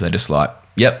Holmes, they're just like,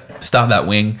 yep, start that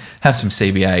wing, have some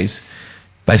CBAs.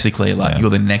 Basically, you're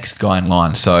the next guy in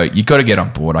line. So you got to get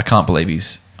on board. I can't believe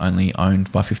he's only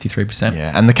owned by 53%.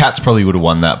 Yeah, and the Cats probably would have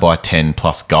won that by 10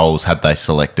 plus goals had they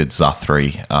selected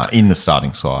Guthrie in the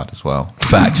starting side as well.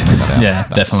 Fact.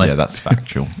 Definitely. Yeah, that's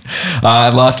factual.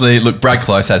 Lastly, look, Brad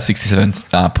Close had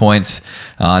 67 points.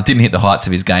 Didn't hit the heights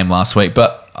of his game last week,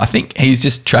 but I think he's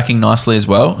just tracking nicely as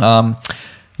well.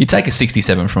 You take a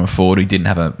 67 from a forward who didn't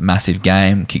have a massive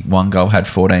game, kicked 1 goal, had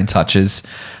 14 touches.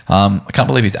 I can't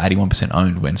believe he's 81%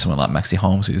 owned when someone like Maxi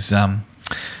Holmes is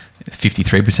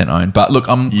 53% owned. But look,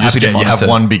 you have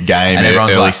one big game and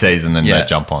early season and they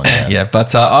jump on.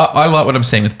 But I like what I'm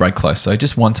seeing with Brad Close, so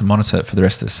just one to monitor it for the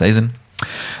rest of the season.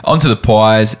 On to the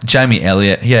Pies. Jamie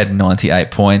Elliott, he had 98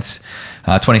 points,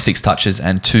 26 touches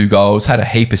and 2 goals, had a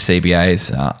heap of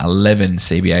CBAs, 11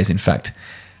 CBAs in fact.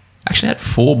 Actually had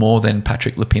 4 more than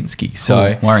Patrick Lipinski.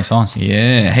 So worrying signs.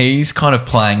 Yeah, he's kind of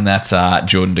playing that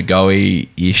Jordan De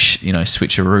Goey-ish,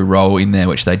 switcheroo role in there,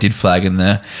 which they did flag in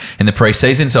the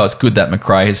preseason. So it's good that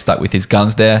McRae has stuck with his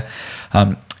guns there.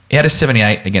 He had a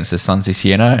 78 against the Suns this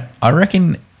year. I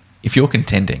reckon if you're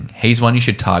contending, he's one you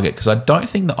should target because I don't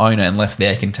think the owner, unless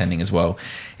they're contending as well,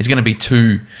 is going to be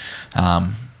too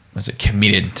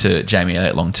committed to Jamie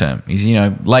Elliott long term. He's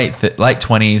late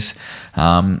 20s.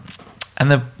 And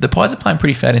the Pies are playing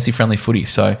pretty fantasy-friendly footy,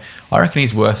 so I reckon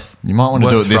he's worth. You might want to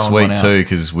do it this week too,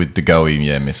 because with De Goey,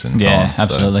 missing time. Yeah,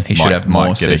 absolutely. So he should have more.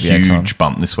 Might get a huge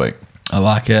bump this week. I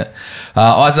like it.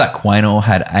 Isaac Quaynor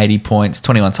had 80 points,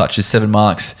 21 touches, 7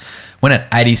 marks. Went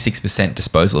at 86%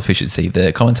 disposal efficiency.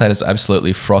 The commentators are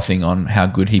absolutely frothing on how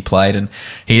good he played, and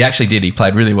he actually did. He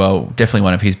played really well. Definitely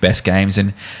one of his best games,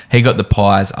 and he got the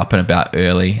Pies up and about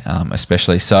early,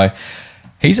 especially so.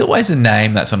 He's always a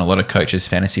name that's on a lot of coaches'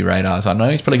 fantasy radars. I know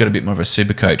he's probably got a bit more of a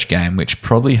super coach game, which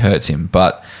probably hurts him,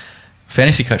 but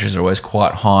fantasy coaches are always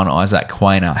quite high on Isaac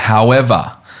Quaynor.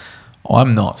 However,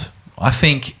 I'm not. I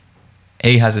think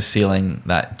he has a ceiling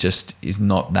that just is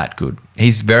not that good.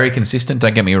 He's very consistent,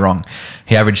 don't get me wrong.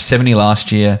 He averaged 70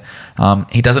 last year.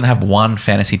 He doesn't have one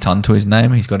fantasy ton to his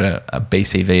name. He's got a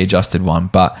BCV adjusted one,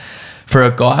 but for a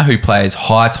guy who plays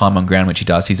high time on ground, which he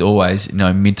does, he's always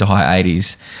mid to high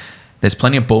 80s. There's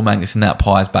plenty of ball magnets in that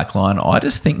Pies back line. I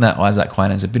just think that Isaac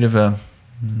Quaynor is a bit of a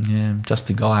just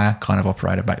a guy kind of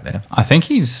operator back there. I think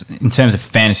he's, in terms of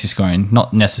fantasy scoring,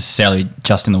 not necessarily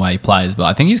just in the way he plays, but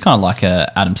I think he's kind of like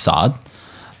a Adam Sard,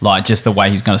 like just the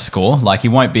way he's going to score. Like he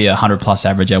won't be a 100-plus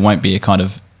averager, won't be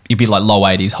he'd be like low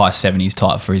 80s, high 70s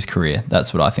type for his career.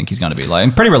 That's what I think he's going to be like.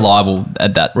 And pretty reliable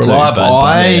at that too.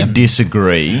 I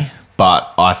disagree.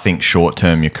 But I think short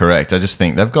term, you're correct. I just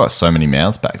think they've got so many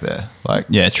mouths back there.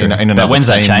 True. In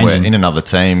another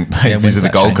team, if he's at the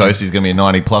Gold Coast, he's going to be a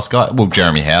 90-plus guy. Well,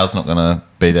 Jeremy Howe's not going to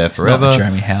be there forever. Not a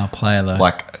Jeremy Howe player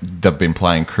though. They've been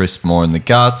playing Chris more in the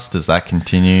guts. Does that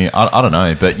continue? I don't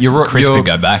know. But Chris could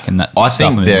go back and that.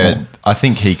 I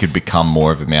think he could become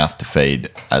more of a mouth to feed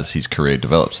as his career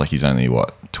develops. He's only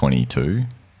 22.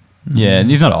 Yeah,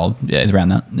 he's not old. Yeah, he's around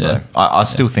that. Yeah. So I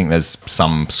still think there's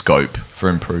some scope for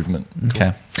improvement.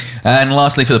 Okay. And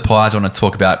lastly for the Pies, I want to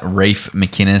talk about Reef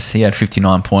McInnes. He had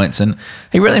 59 points and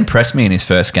he really impressed me in his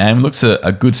first game. Looks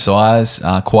a good size,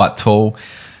 quite tall.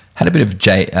 Had a bit of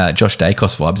Josh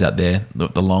Dacos vibes out there.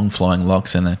 The long flowing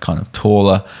locks and a kind of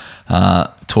taller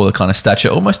taller kind of stature.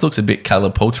 Almost looks a bit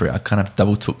Caleb Poultry. I kind of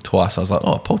double took twice. I was like,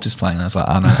 oh, Poulter's playing. And I was like,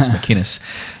 oh no, that's McInnes.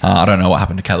 I don't know what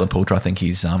happened to Caleb Poulter. I think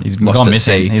he's lost gone at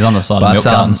missing. sea. He's on the side of milk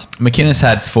cartons. McInnes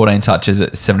had 14 touches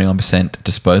at 71%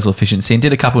 disposal efficiency and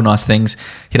did a couple of nice things.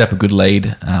 Hit up a good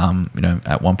lead,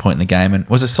 at one point in the game, and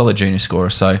was a solid junior scorer.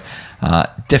 So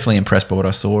definitely impressed by what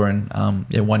I saw, and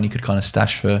one you could kind of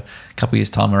stash for a couple of years'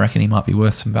 time. I reckon he might be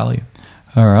worth some value.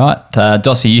 All right.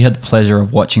 Dossie, you had the pleasure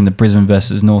of watching the Brisbane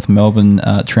versus North Melbourne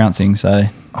trouncing. So,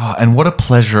 and what a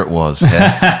pleasure it was.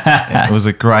 It was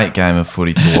a great game of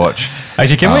footy to watch.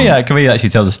 Actually, can we actually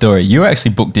tell the story? You were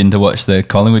actually booked in to watch the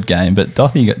Collingwood game, but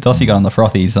Dossie got on the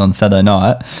frothies on Saturday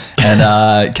night,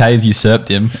 and Kays usurped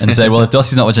him and said, well, if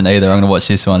Dossie's not watching either, I'm going to watch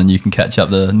this one and you can catch up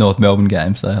the North Melbourne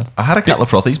game. So I had a couple of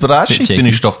frothies, but I actually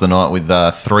finished off the night with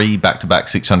 3 back-to-back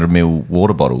 600ml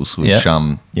water bottles, which,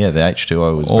 the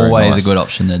H2O was always very nice. a good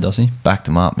option there, Dossie. Backed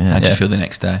them up, How'd you feel the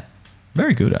next day?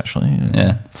 Very good, actually.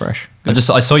 Yeah. Fresh. I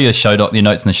saw your show doc. Your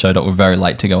notes in the show doc were very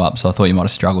late to go up, so I thought you might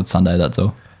have struggled Sunday. That's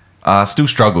all. Still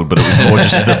struggled, but it was more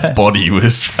just the body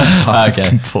was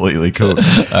completely cool.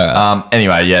 Right.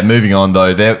 Anyway, moving on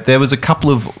though. There was a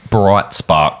couple of bright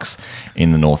sparks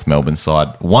in the North Melbourne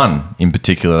side. One in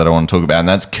particular that I want to talk about, and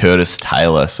that's Curtis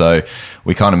Taylor. So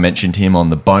we kind of mentioned him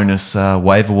on the bonus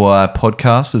Waiver Wire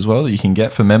podcast as well that you can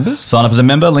get for members. Sign up as a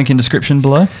member, link in description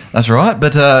below. That's right.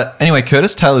 But anyway,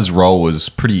 Curtis Taylor's role was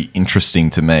pretty interesting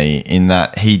to me in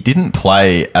that he didn't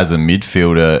play as a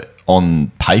midfielder on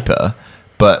paper,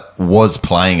 but was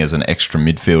playing as an extra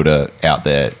midfielder out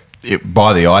there.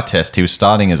 By the eye test, he was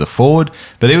starting as a forward,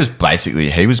 but he was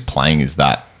playing as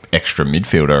that extra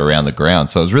midfielder around the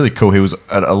ground. So it was really cool. He was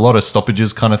at a lot of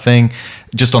stoppages kind of thing,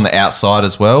 just on the outside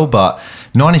as well. But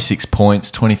 96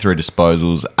 points, 23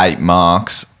 disposals, 8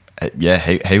 marks.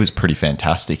 He was pretty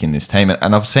fantastic in this team.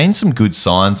 And I've seen some good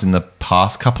signs in the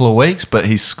past couple of weeks, but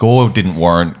his score didn't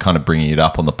warrant kind of bringing it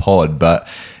up on the pod. But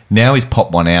now he's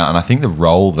popped one out, and I think the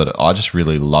role that I just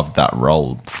really loved that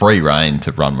role, free reign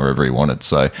to run wherever he wanted.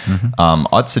 So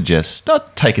I'd suggest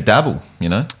take a dabble,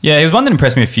 Yeah, he was one that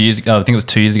impressed me a few years ago. I think it was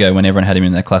 2 years ago when everyone had him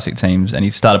in their classic teams, and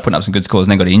he started putting up some good scores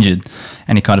and then got injured,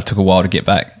 and he kind of took a while to get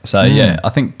back. So, I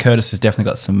think Curtis has definitely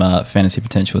got some fantasy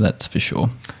potential, that's for sure.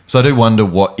 So I do wonder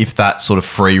if that sort of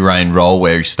free reign role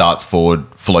where he starts forward,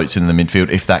 floats in the midfield,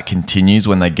 if that continues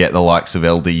when they get the likes of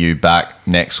LDU back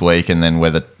next week, and then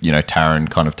whether, Taron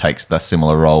kind of takes that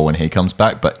similar role when he comes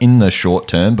back. But in the short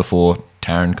term, before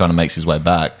Taron kind of makes his way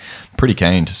back, pretty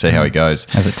keen to see how he goes.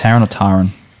 Is it Taron or Taron?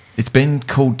 It's been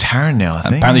called Taron now, I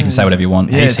think. Apparently you can say whatever you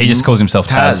want. Yeah, he just calls himself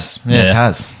Taz.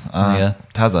 Taz.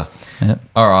 Tazza. Yep.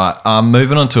 All right.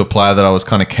 Moving on to a player that I was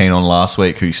kind of keen on last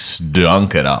week who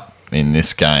stunk it up in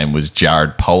this game was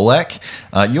Jared Polak,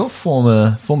 your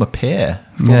former pair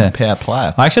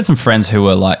player. I actually had some friends who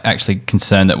were actually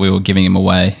concerned that we were giving him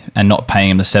away and not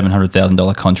paying him the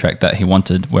 $700,000 contract that he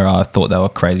wanted, where I thought they were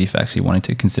crazy for actually wanting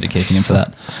to consider keeping him for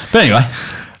that. But anyway.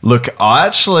 Look, I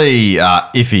actually,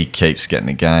 if he keeps getting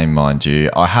a game, mind you,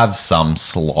 I have some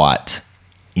slight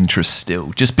interest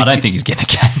still. Just because I don't think he's getting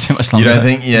a game too much longer. You don't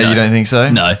think? Yeah, no. You don't think so?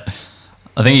 No.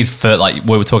 I think he's for,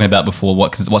 we were talking about before,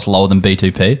 what's lower than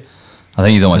B2P? I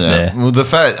think he's almost there. Well, the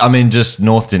fact, just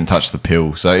North didn't touch the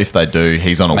pill. So if they do,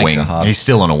 he's on a wing. He's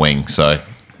still on a wing. So,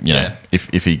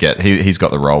 if he's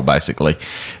got the role basically.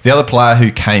 The other player who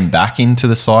came back into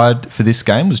the side for this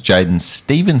game was Jaden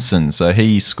Stevenson. So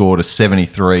he scored a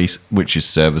 73, which is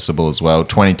serviceable as well.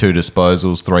 22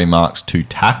 disposals, 3 marks, 2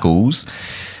 tackles.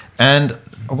 And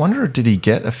I wonder, did he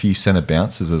get a few centre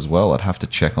bounces as well? I'd have to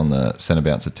check on the centre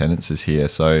bounce attendances here.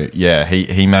 So,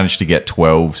 he managed to get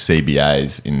 12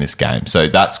 CBAs in this game. So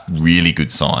that's really good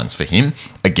signs for him.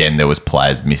 Again, there was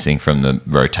players missing from the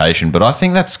rotation, but I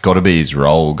think that's got to be his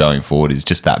role going forward, is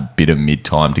just that bit of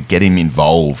mid-time to get him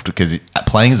involved, because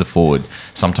playing as a forward,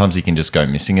 sometimes he can just go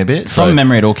missing a bit. From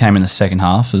memory, it all came in the second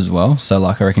half as well. So,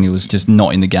 I reckon he was just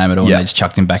not in the game at all, and they just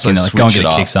chucked him back in. They're go and get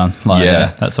a kick, son.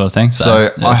 That sort of thing.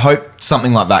 So I hope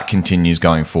something like that continues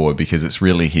going forward, because it's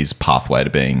really his pathway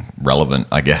to being relevant,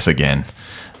 I guess, again.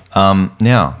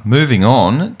 Now, moving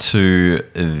on to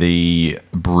the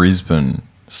Brisbane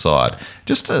side.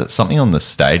 Just something on the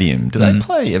stadium. Do they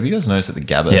play? Have you guys noticed at the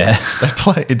Gabba? Yeah. They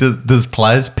play. Does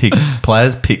players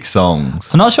pick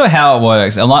songs? I'm not sure how it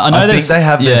works. I think they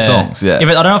have their songs. Yeah. I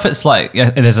don't know if it's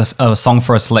there's a song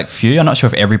for a select few. I'm not sure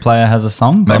if every player has a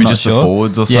song. Maybe just the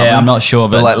forwards or something. Yeah, I'm not sure.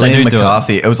 But Liam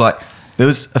McCarthy, it was there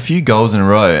was a few goals in a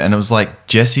row, and it was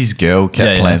Jesse's Girl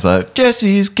kept playing. It's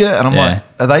Jesse's Girl. And I'm like,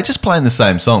 are they just playing the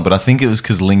same song? But I think it was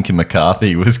because Lincoln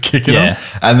McCarthy was kicking them.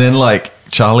 And then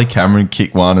Charlie Cameron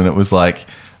kicked one, and it was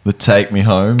The Take Me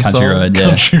Home Country song. Road, yeah.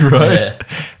 Country Road. Yeah.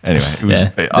 Anyway, it was, Yeah,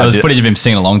 there was footage of him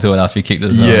singing along to it after he kicked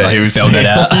it. Yeah, he was belting it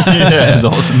out. Yeah. It was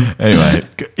awesome. Anyway,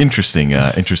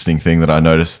 interesting thing that I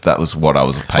noticed. That was what I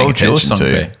was paying What would your attention song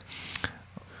to.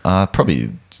 be? Probably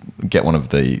get one of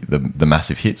the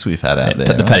massive hits we've had out there.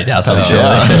 The Paddy Dow song,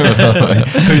 Yeah.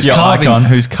 who's Your carving? icon.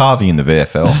 Who's carving in the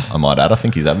VFL? I might add. I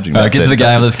think he's averaging. About Get to the 30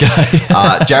 game. touches.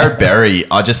 Let's go. Jared Berry.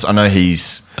 I know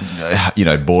he's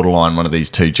borderline one of these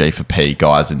 2G for P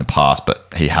guys in the past, but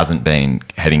he hasn't been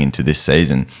heading into this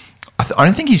season. I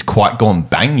don't think he's quite gone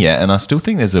bang yet, and I still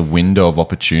think there's a window of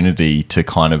opportunity to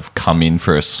kind of come in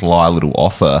for a sly little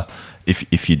offer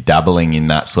if you're dabbling in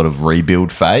that sort of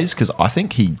rebuild phase, because I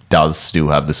think he does still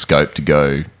have the scope to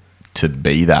go to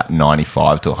be that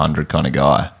 95 to 100 kind of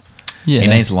guy. Yeah, He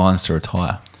needs Lines to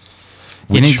retire.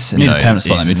 He needs a permanent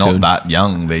spot in he's midfield. not that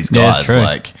young, these Yeah, guys. it's true.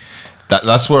 Like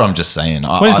that's what I'm just saying.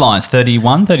 What is Lions?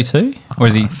 31, 32? Or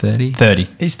is he 30? 30.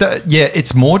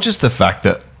 It's more just the fact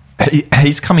that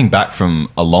he's coming back from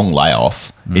a long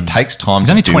layoff. It takes time. He's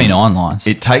to only build. 29 Lions.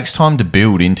 It takes time to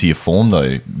build into your form,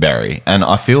 though, Barry. And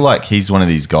I feel like he's one of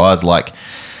these guys. Like,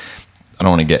 I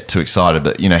don't want to get too excited,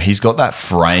 but he's got that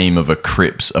frame of a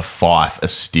Cripps, a Fife, a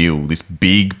Steele, this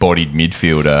big-bodied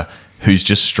midfielder who's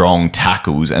just strong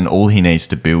tackles, and all he needs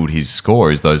to build his score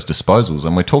is those disposals.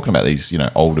 And we're talking about these,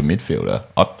 older midfielder.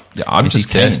 I'm Is he just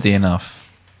keen. thirsty enough?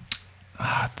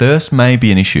 Thirst may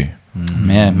be an issue.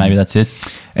 Yeah, maybe that's it.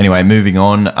 Anyway, moving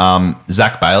on.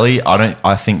 Zach Bailey.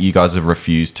 I think you guys have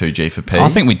refused 2G for P. I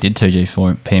think we did 2G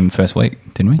for PM first week,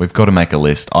 didn't we? we've got to make a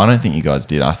list. I don't think you guys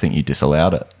did. I think you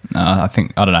disallowed it. I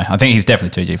don't know. I think he's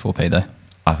definitely 2G 4P though.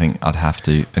 I think I'd have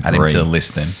to Add him agree. to the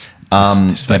list then.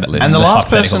 This favourite list. And the It's a last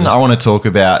hypothetical person list. I want to talk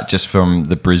about, just from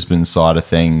the Brisbane side of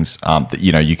things, that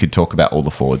you could talk about all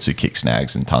the forwards who kick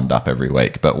snags and turned up every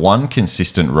week, but one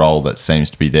consistent role that seems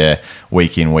to be there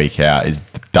week in, week out is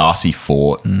Darcy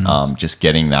Fort. Just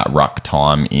getting that ruck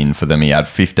time in for them. He had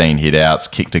 15 hit-outs,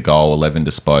 kicked a goal, 11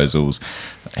 disposals.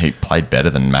 He played better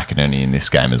than McInerney in this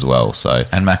game as well. So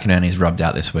And McInerney's rubbed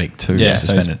out this week too. Yeah, He's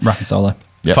so he's suspended. rucking solo.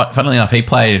 Yep. Funnily enough, he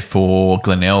played for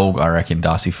Glenelg, I reckon,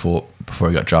 Darcy Fort, before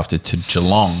he got drafted to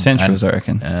Geelong. Centrals, I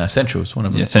reckon. Centrals, one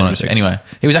of them. Yeah, Centrals. Anyway,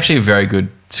 he was actually a very good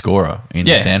scorer in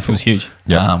the Yeah, Sandford. it was huge.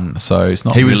 So it's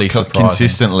not he was really surprising.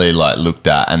 consistently looked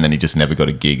at, and then he just never got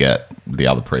a gig at the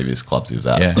other previous clubs he was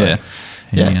at. Yeah. So.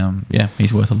 Yeah.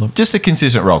 He's worth a look. Just a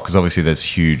consistent role, because obviously there's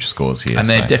huge scores here. And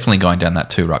they're so- definitely going down that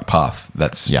two-ruck path.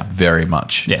 That's very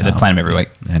much... Yeah, they're playing him every week.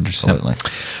 100%. Absolutely.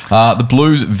 The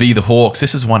Blues v. the Hawks.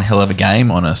 This is one hell of a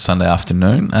game on a Sunday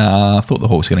afternoon. I thought the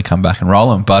Hawks were going to come back and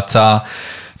roll them. But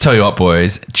tell you what,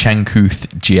 boys, Chankuth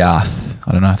Giath.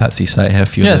 I don't know if that's how you say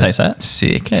it. Yeah, that's how you say it.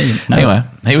 Sick. Yeah, you know Anyway,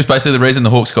 he was basically the reason the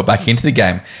Hawks got back into the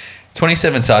game.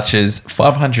 27 touches,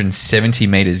 570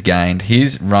 metres gained.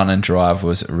 His run and drive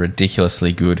was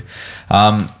ridiculously good.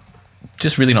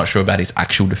 Just really not sure about his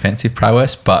actual defensive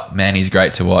prowess, but man, he's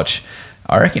great to watch.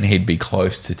 I reckon he'd be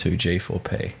close to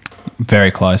 2G4P.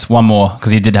 Very close. One more,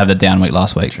 because he did have the down week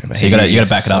last week. So you got to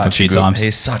back it up a few times.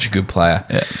 He's such a good player.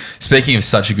 Yeah. Speaking of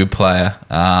such a good player,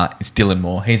 it's Dylan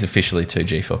Moore. He's officially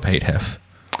 2G4P Hef.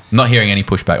 I'm not hearing any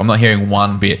pushback. I'm not hearing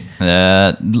one bit.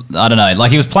 I don't know.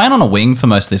 Like, he was playing on a wing for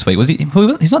most of this week.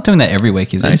 He's not doing that every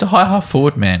week, is No, he? he's a high half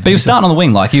forward, man. But he was starting on the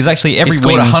wing. Like, he was actually He every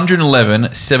scored wing.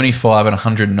 111, 75, and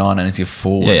 109, and he's your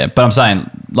forward. Yeah. But I'm saying,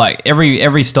 like,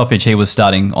 every stoppage he was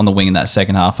starting on the wing in that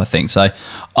second half, I think. So,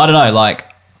 I don't know. Like,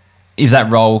 is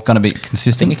that role going to be I think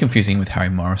consistent? you're confusing with Harry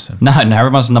Morrison. No, Harry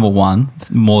Morrison's number 1.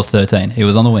 Moore's 13. He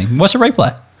was on the wing. Watch the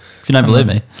replay if you don't believe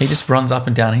me. He just runs up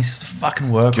and down. He's just a fucking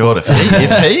workhorse. God,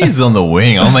 if he's on the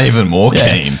wing, I'm even more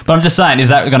keen. But I'm just saying, is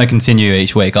that going to continue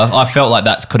each week? I felt like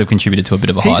that could have contributed to a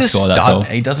bit of a high He's a score. That's all.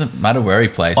 He doesn't matter where he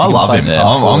plays. I He can love play him.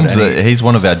 half forward and he- He's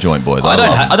one of our joint boys. I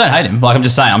love him. don't hate him. Like, I'm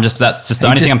just saying. That's just the He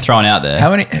only thing just- I'm throwing out there.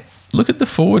 How many? Look at the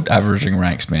forward averaging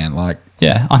ranks, man. Like,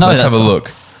 Yeah, I know. let's have that's- a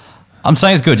look. I'm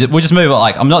saying it's good. We'll just move it.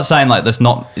 Like, I'm not saying like this is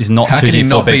not How 2G, can he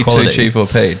not 4P be quality.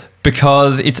 2G4P?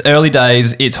 Because it's early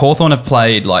days. It's Hawthorn have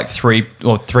played like three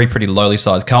pretty lowly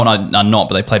sized. Carlton are not,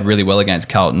 but they played really well against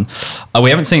Carlton.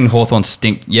 We haven't seen Hawthorn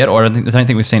stink yet, or I don't think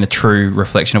we've seen a true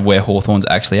reflection of where Hawthorn's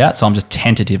actually at. So I'm just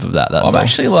tentative of that. That's I'm all.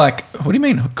 actually like, what do you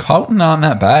mean? Colton aren't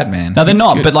that bad, man. No, they're It's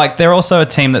not. good. But like, they're also a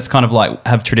team that's kind of like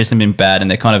have traditionally been bad,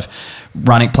 and they're kind of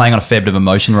playing on a fair bit of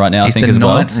emotion right now. he's I think the as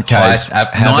well. ninth, Okay, highest, how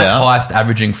about- highest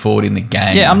averaging forward in the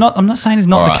game. Yeah, I'm not saying he's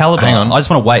not All the right, caliber. hang on. I just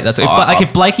want to wait. That's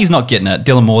if Blakey's not getting it,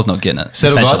 Dylan Moore's not getting it.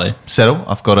 Settle, essentially. guys. Settle.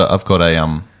 I've got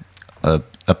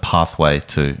a pathway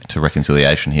to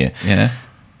reconciliation here. Yeah.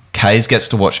 Kays gets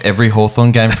to watch every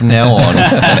Hawthorn game from now on,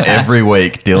 and every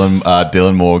week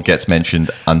Dylan Moore gets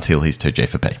mentioned until he's 2G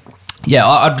for P. Yeah,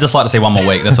 I'd just like to see one more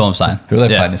week. That's all I'm saying. Who are they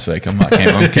Yeah. playing this week? I'm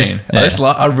keen. Yeah.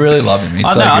 I really love him. He's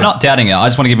so No, good. I'm not doubting it. I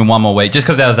just want to give him one more week, just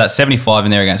because there was that 75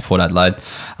 in there against Port Adelaide.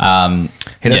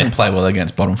 He doesn't yeah, play well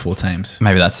against bottom 4 teams.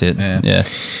 maybe that's it. Yeah.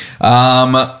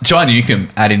 Yeah. Jai Newcombe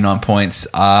adding 9 points.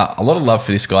 A lot of love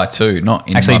for this guy too. Not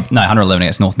in Actually, my- no, 111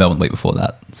 against North Melbourne the week before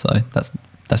that. So that's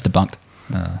debunked.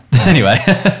 Anyway,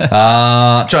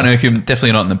 Jai Newcombe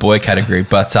definitely not in the boy category,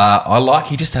 but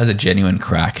he just has a genuine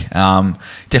crack.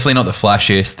 Definitely not the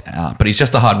flashiest, but he's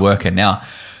just a hard worker. Now,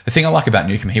 the thing I like about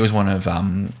Newcombe, he was one of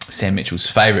Sam Mitchell's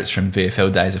favourites from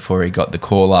VFL days before he got the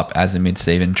call up as a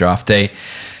mid-season draftee.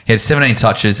 He had 17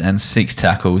 touches and 6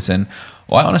 tackles, and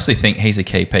I honestly think he's a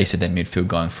key piece of their midfield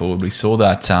going forward. We saw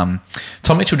that Tom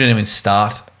Mitchell didn't even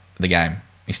start the game.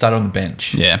 He started on the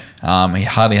bench. Yeah. He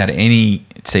hardly had any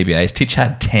CBAs. Titch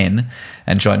had 10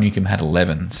 and Jai Newcombe had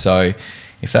 11. So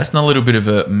if that's not a little bit of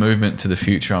a movement to the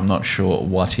future, I'm not sure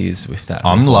what is with that.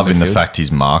 I'm with loving the midfield. fact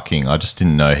he's marking. I just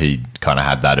didn't know he kind of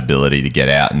had that ability to get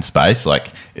out in space. Like,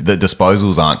 the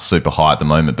disposals aren't super high at the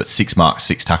moment, but 6 marks,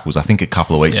 6 tackles. I think a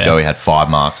couple of weeks Yeah. ago he had 5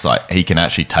 marks. Like, he can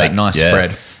actually It's take that nice yeah.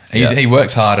 spread. Yeah. He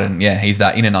works hard, and he's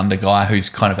that in and under guy who's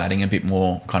kind of adding a bit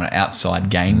more kind of outside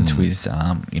game to his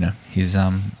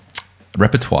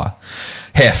repertoire.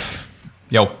 Hef,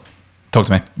 yo, talk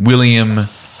to me. William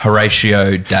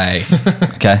Horatio Day,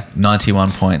 Okay.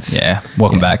 91 points. Yeah.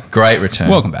 Welcome back. Great return.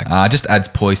 Welcome back. Just adds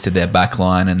poise to their back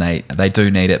line, and they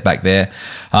do need it back there.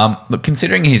 Look,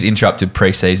 considering his interrupted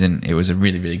preseason, it was a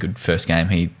really, really good first game.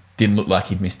 He didn't look like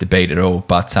he'd missed a beat at all.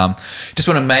 But just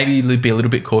want to maybe be a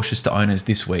little bit cautious to owners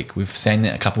this week. We've seen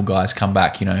that a couple guys come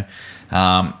back,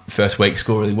 first week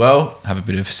score really well, have a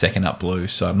bit of second up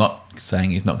blues. So I'm not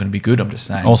saying he's not going to be good. I'm just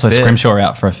saying. Also, Yeah. Scrimshaw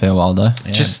out for a fair while though.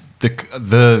 Yeah. Just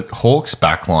the Hawks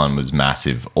backline was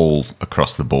massive all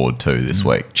across the board too this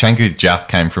week. Changuth Jaff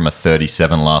came from a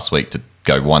 37 last week to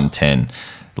go 110.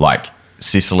 Like,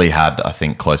 Sicily had, I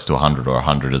think, close to 100 or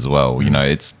 100 as well.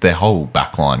 It's their whole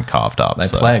backline carved up. They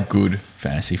so. play a good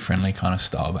fantasy-friendly kind of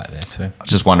style back there too. I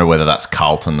just wonder whether that's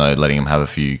Carlton, though, letting him have a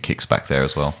few kicks back there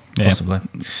as well. Yeah. Possibly.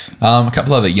 A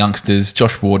couple other youngsters,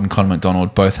 Josh Ward and Connor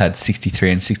McDonald, both had 63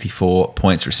 and 64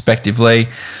 points respectively.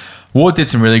 Ward did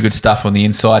some really good stuff on the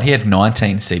inside. He had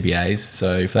 19 CBAs,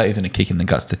 so if that isn't a kick in the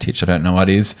guts to Titch, I don't know what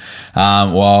is.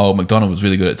 While McDonald was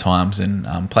really good at times and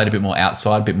played a bit more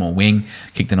outside, a bit more wing,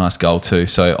 kicked a nice goal too.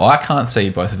 So I can't see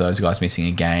both of those guys missing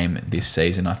a game this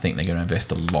season. I think they're going to invest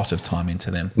a lot of time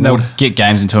into them. They'll get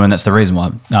games into him, and that's the reason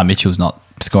why Mitchell's not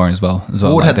scoring as well.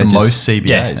 Ward had the they're most CBAs.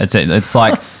 Yeah, that's it. It's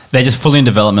like they're just fully in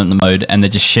development mode, and they're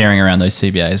just sharing around those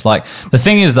CBAs. Like, the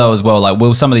thing is though as well, like,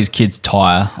 will some of these kids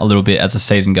tire a little bit as the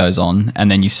season goes on, and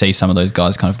then you see some of those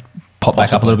guys kind of pop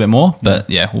back up a little bit more? But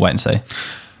yeah, we'll wait and see.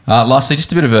 Lastly,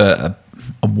 just a bit of a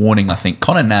warning, I think.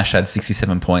 Connor Nash had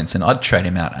 67 points, and I'd trade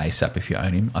him out ASAP if you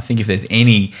own him. I think if there's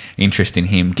any interest in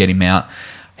him, get him out.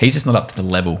 He's just not up to the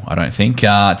level, I don't think.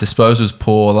 Disposals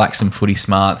poor, lacks some footy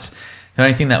smarts. The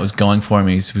only thing that was going for him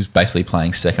is was basically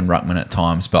playing second ruckman at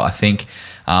times. But I think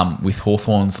with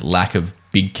Hawthorn's lack of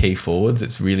big key forwards,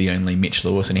 it's really only Mitch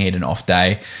Lewis, and he had an off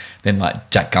day. Then like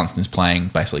Jack Gunston's playing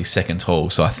basically second tall.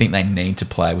 So I think they need to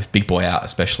play with Big Boy out,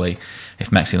 especially if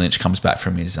Maxi Lynch comes back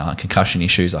from his concussion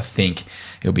issues. I think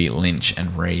it'll be Lynch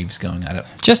and Reeves going at it.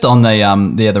 Just on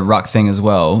the ruck thing as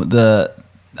well,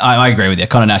 I agree with you.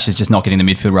 Connor Nash is just not getting the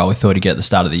midfield role we thought he'd get at the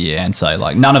start of the year, and so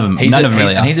like none of them really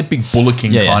are. And he's a big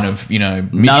bullocking Yeah, yeah. kind of, Mitch None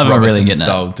of them are really Robertson getting it.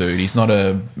 style dude. He's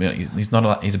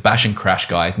not he's a bash and crash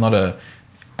guy. He's not a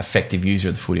effective user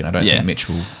of the footy, and I don't Yeah. think Mitch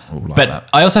will like But that.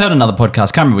 I also heard another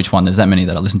podcast, can't remember which one, there's that many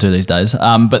that I listen to these days.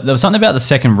 But there was something about the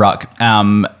second ruck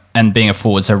and being a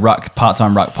forward. So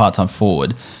part-time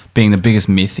forward being the biggest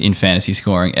myth in fantasy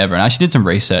scoring ever. And I actually did some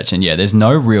research, and yeah, there's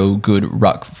no real good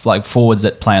ruck, like forwards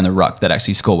that play on the ruck that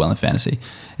actually score well in fantasy.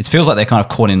 It feels like they're kind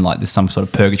of caught in like this some sort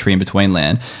of purgatory in between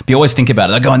land. But you always think about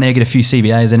it. They go in there, get a few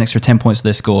CBAs, an extra 10 points to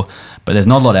their score. But there's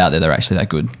not a lot out there that are actually that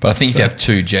good. But I think if you have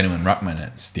two genuine ruckmen,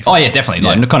 it's different. Oh yeah, definitely.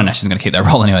 Yeah. Like Connor Nash is going to keep that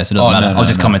role anyway, so it doesn't matter. I was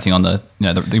just commenting on the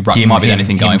ruck might be the only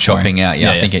thing going for him. chopping out.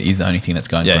 Yeah, I think it is the only thing that's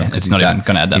going Yeah, for him. yeah, 'cause it's he's not even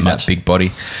gonna add that he's much. that big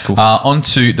body. Cool. On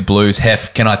to the Blues.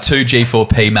 Hef, can I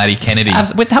 2G4P Matty Kennedy?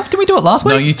 Wait, did we do it last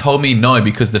week? No, you told me no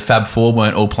because the Fab Four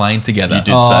weren't all playing together. You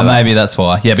did say that. Maybe that's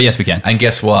why. Yeah, but yes, we can. And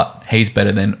guess what? He's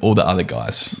better than all the other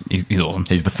guys. He's awesome.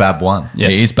 He's the Fab one.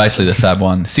 Yes. He is basically the Fab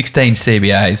one. 16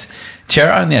 CBAs,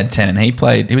 Chera only had 10 and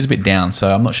he was a bit down,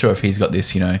 so I'm not sure if he's got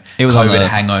this, It was on COVID the-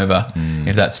 hangover,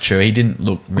 if that's true. He didn't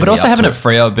look really But also up having to it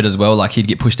Freo a bit as well, like he'd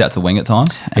get pushed out to the wing at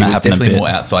times. He that was happened a definitely bit. more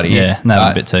outside of you. Yeah, no,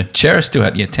 a bit too. Chera still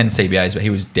had 10 CBAs, but he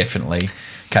was definitely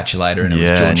catch you later, and it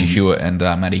Yeah, was Georgie and Hewitt and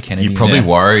Matty Kennedy. You probably Yeah.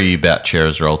 worry about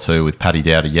Chera's role too, with Paddy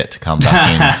Dowder yet to come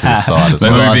back into the side as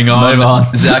well. Moving Move on.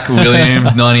 Zach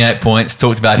Williams, 98 points.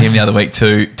 Talked about him the other week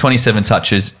too. 27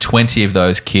 touches, 20 of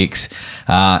those kicks.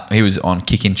 He was on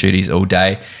kicking duties all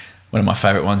day. One of my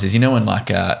favourite ones is, when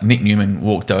Nick Newman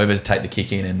walked over to take the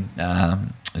kick in and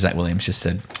Zach Williams just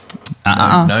said,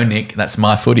 no, Nick, that's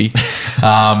my footy.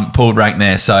 Pulled rank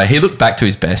there. So he looked back to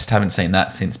his best. Haven't seen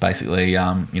that since basically,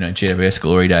 GWS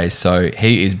glory days. So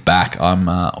he is back. I'm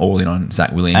all in on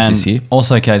Zach Williams And this year.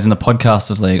 also, Kaz, in the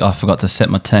Podcasters League, I forgot to set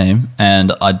my team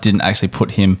and I didn't actually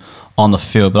put him on the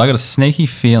field, but I got a sneaky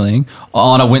feeling.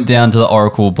 And I went down to the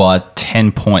Oracle by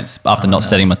 10 points after not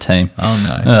setting my team.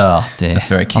 Oh, no. Oh, dear. That's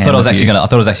very I thought I was Cam of actually you. going to. I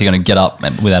thought I was actually going to get up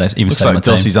without even Looks setting like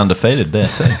my team. Dossie's undefeated there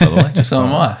too, by the way. So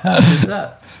am I. How good is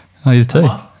that? Oh, he's too.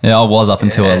 Yeah, I was up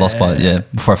until I lost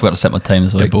before I forgot to set my team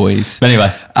this week. Good boys. But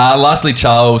anyway, Lastly,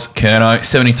 Charles Curnow,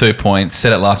 72 points.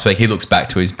 Said it last week. He looks back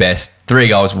to his best. 3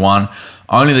 goals, 1.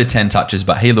 Only the 10 touches,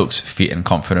 but he looks fit and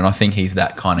confident. I think he's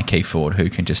that kind of key forward who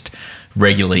can just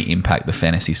regularly impact the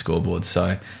fantasy scoreboard.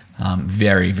 So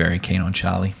very, very keen on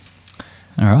Charlie.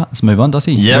 all right, let's move on,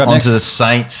 Dossie. Yeah, You're up on next. to the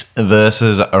Saints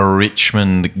versus a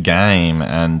Richmond game.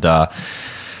 And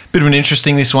bit of an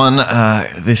interesting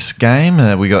this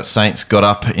game. We got Saints got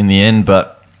up in the end,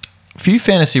 but a few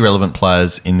fantasy relevant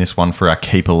players in this one for our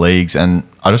keeper leagues. And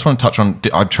I just want to touch on,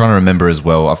 I'm trying to remember as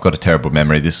well, I've got a terrible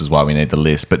memory. This is why we need the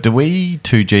list. But do we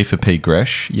 2G for P.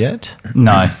 Gresh yet?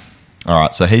 No. All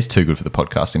right, so he's too good for the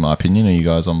podcast, in my opinion. Are you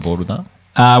guys on board with that?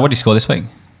 What did he score this week?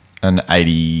 An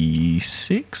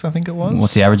 86, I think it was.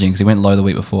 What's he averaging? Because he went low the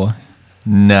week before.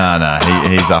 No,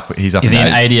 he's up. He's up. Is in he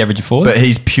an 80s. 80 average forward? But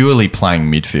he's purely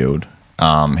playing midfield.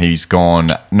 He's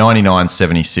gone 99,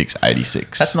 76,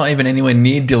 86. That's not even anywhere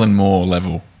near Dylan Moore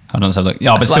level. Hold on, let's have a look.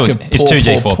 Yeah, but That's still, like a it's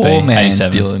 2G, 4P, poor man's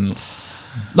 87. Dylan.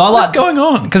 No, What's going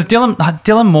on? Because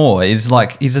Dylan Moore is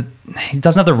like he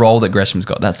doesn't have the role that Gresham's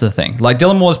got. That's the thing. Like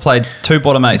Dylan Moore's played 2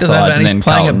 bottom 8 Doesn't have- sides and and he's then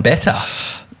playing Carlton. it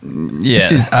better. Yeah,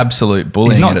 This is absolute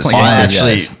bullying not at its playing- I Yeah,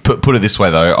 actually yes. put it this way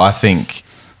though. I think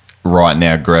right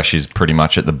now Gresh is pretty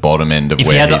much at the bottom end of if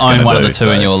where you had to he's own gonna one of do, the two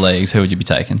so- in your leagues, who would you be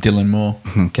taking? Dylan Moore.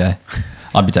 Okay,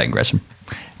 I'd be taking Gresham.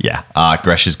 Yeah,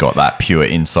 Gresh has got that pure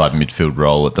inside midfield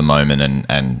role at the moment,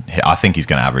 and I think he's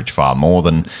going to average far more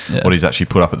than what he's actually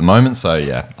put up at the moment. So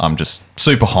yeah, I'm just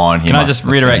super high on him. Can I just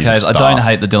think reiterate, he's a Kaz? I star. don't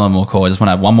hate the Dylan Moore call. I just want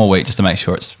to have one more week just to make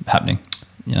sure it's happening.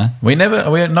 You know,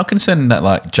 We're not concerned that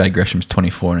like Jay Gresham's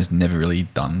 24 and has never really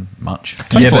done much.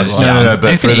 Yeah, 24 but, is no, young. but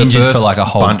He's for been the injured first for like a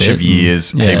whole bunch bit. of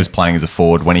years, Yeah. he was playing as a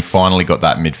forward. When he finally got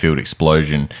that midfield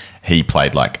explosion, he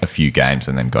played like a few games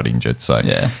and then got injured. So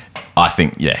Yeah. I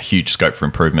think, huge scope for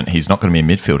improvement. He's not going to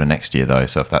be a midfielder next year, though.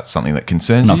 So if that's something that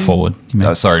concerns Not you. forward, you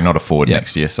mean? Sorry, not a forward Yeah.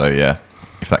 next year. So yeah,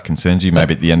 if that concerns you,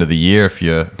 maybe at the end of the year, if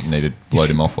you need to load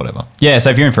him off, whatever. yeah.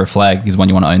 So if you're in for a flag, is one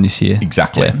you want to own this year.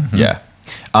 Exactly. Yeah. Yeah.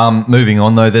 Moving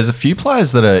on, though, there's a few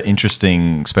players that are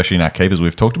interesting, especially in our keepers.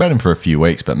 We've talked about him for a few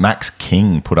weeks, but Max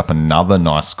King put up another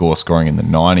nice score, scoring in the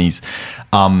 90s.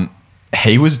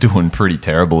 He was doing pretty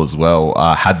terrible as well.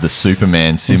 Had the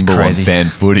Superman symbol on crazy. fan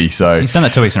footy. So He's done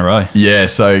that 2 weeks in a row. yeah,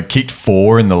 so kicked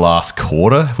 4 in the last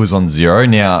quarter, was on 0.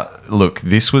 Now, look,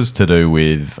 this was to do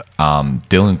with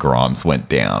Dylan Grimes went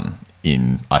down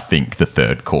in, I think, the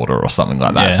 3rd quarter or something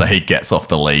like that. Yeah. So he gets off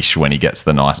the leash when he gets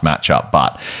the nice matchup.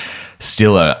 But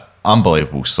still an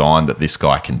unbelievable sign that this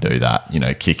guy can do that,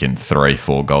 kicking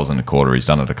 3-4 goals in a quarter. He's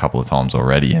done it a couple of times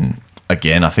already. And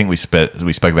again, I think we spoke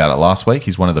about it last week.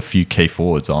 He's one of the few key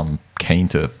forwards I'm keen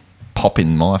to pop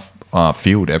in my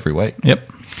field every week.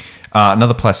 Yep.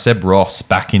 Another player, Seb Ross,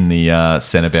 back in the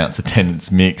centre bounce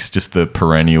attendance mix, just the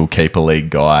perennial keeper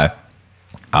league guy.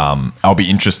 I'll be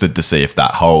interested to see if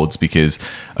that holds because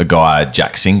a guy,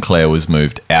 Jack Sinclair, was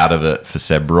moved out of it for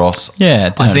Seb Ross. Yeah,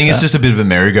 did I think notice it's that. just a bit of a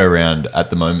merry-go-round at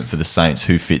the moment for the Saints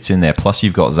who fits in there. Plus,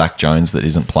 you've got Zach Jones that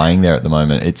isn't playing there at the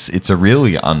moment. It's a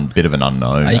really bit of an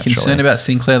unknown. Are you actually. concerned about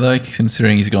Sinclair though,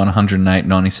 considering he's gone 108,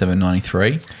 97,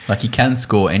 93? Like he can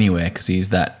score anywhere because he's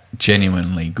that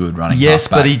genuinely good running. Yes,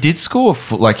 halfback. but he did score.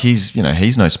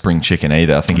 He's no spring chicken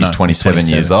either. I think he's No, 27 years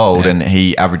 27, old, yeah. and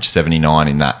he averaged 79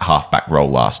 in that halfback role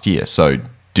last year. So,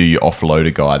 do you offload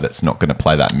a guy that's not going to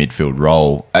play that midfield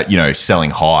role? Selling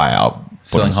high.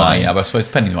 selling high. Yeah, but I suppose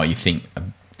depending on what you think a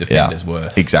defender's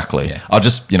worth. Exactly. Yeah. I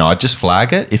just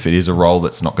flag it if it is a role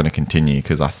that's not going to continue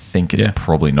because I think it's Yeah.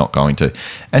 probably not going to.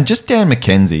 And just Dan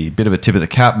McKenzie, bit of a tip of the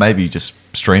cap. Maybe just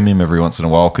stream him every once in a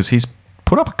while because he's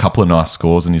put up a couple of nice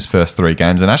scores in his first 3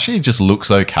 games, and actually just looks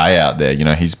okay out there. You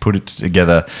know, he's put it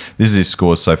together. This is his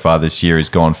scores so far this year. He's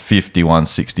gone 51,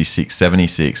 66,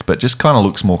 76, but just kind of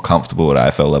looks more comfortable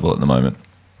at AFL level at the moment.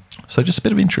 So just a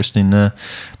bit of interest in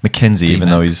Mackenzie, even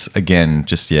though he's, again,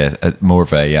 just, more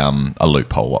of a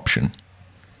loophole option.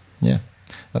 Yeah.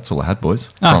 That's all I had, boys.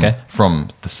 From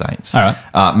the Saints. All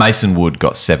right. Mason Wood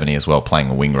got 70 as well, playing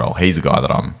a wing role. He's a guy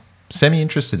that I'm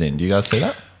semi-interested in. Do you guys see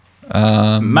that?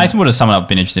 Mason Wood is someone I've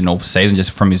been interested in all season,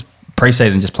 just from his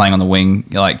pre-season, just playing on the wing,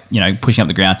 like, you know, pushing up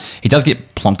the ground. He does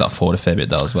get plonked up forward a fair bit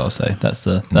though as well, so that's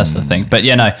the thing. But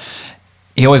yeah, no,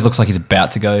 he always looks like he's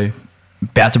about to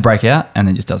break out, and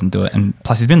then just doesn't do it. And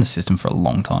plus, he's been in the system for a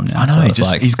long time now. I know.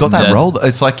 So he's got that role.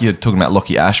 It's like you're talking about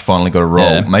Lockie Ash finally got a role.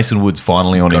 Yeah. Mason Wood's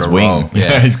finally on his wing. role.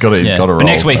 Yeah. He's got a role. But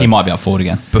next week he might be up forward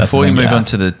again. Before we move on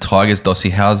to the Tigers,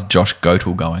 Dossie, how's Josh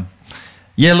Goetl going?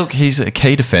 Yeah, look, he's a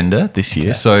key defender this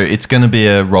year, so it's going to be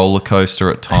a roller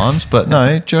coaster at times. But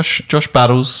no, Josh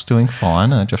Battle's doing fine.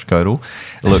 Josh Goetl.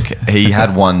 Look, he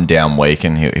had one down week,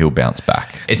 and he'll bounce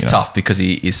back. It's tough because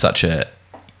he's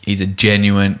a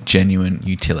genuine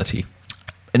utility.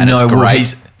 And it's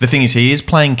great. Well, the thing is, he is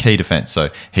playing key defence. So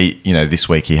this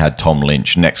week he had Tom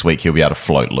Lynch. Next week he'll be able to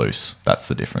float loose. That's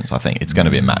the difference. I think it's going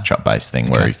to be a matchup based thing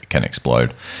where he can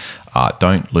explode.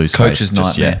 Don't lose Coach's faith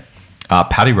just nightmare. yet.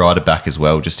 Paddy Ryder back as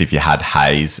well. Just if you had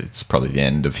Hayes, it's probably the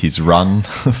end of his run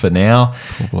for now.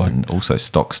 And also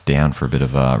stocks down for a bit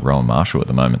of Rowan Marshall at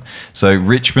the moment. So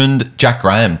Richmond, Jack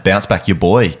Graham, bounce back your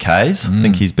boy, Kays. I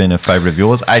think he's been a favourite of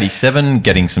yours. 87,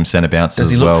 getting some centre bounces Does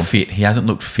he as well. look fit? He hasn't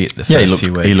looked fit the first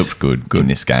few weeks. He looked good in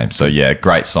this game. So, yeah,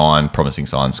 great sign, promising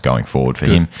signs going forward for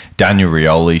him. Daniel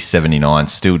Rioli, 79,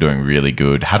 still doing really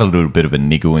good. Had a little bit of a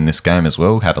niggle in this game as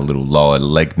well. Had a little lower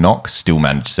leg knock, still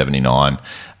managed 79.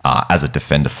 As a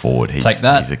defender forward, he's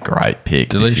a great pick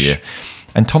this year.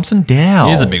 And Thompson Dow.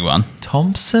 Here's a big one.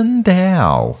 Thompson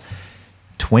Dow,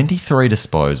 23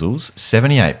 disposals,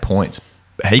 78 points.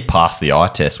 He passed the eye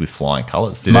test with flying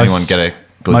colours. Did anyone get a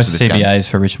glimpse of this game? Most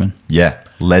CBAs for Richmond. Yeah,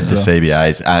 led the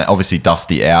CBAs. And obviously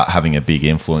Dusty out having a big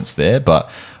influence there. But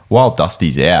while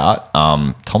Dusty's out,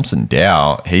 Thompson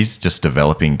Dow, he's just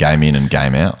developing game in and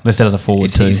game out. Listed as a forward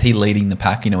too. Is he leading the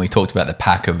pack? You know, we talked about the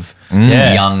pack of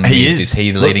young mids. Is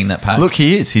he leading that pack? Look,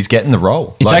 he is. He's getting the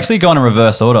role. It's actually gone in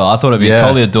reverse order. I thought it'd be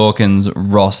Collier, Dawkins,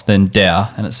 Ross, then Dow,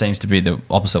 and it seems to be the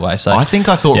opposite way. So I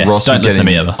thought Ross don't would listen get to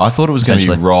me ever. I thought it was going to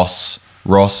be Essentially.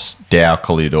 Ross, Dow,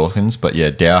 Collier, Dawkins, but yeah,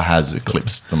 Dow has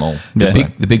eclipsed them all. Yeah.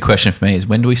 The big question for me is,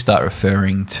 when do we start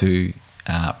referring to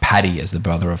Paddy as the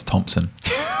brother of Thompson?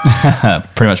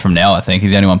 Pretty much from now, I think.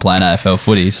 He's the only one playing AFL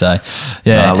footy. So,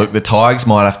 yeah. Look, the Tigers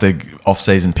might have to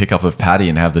off-season pick up of Paddy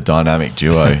and have the dynamic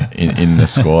duo in the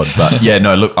squad. But, yeah,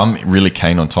 no, look, I'm really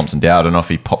keen on Thompson Dow. I don't know if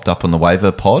he popped up on the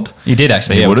waiver pod. He did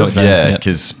actually. He yeah, would have, yeah.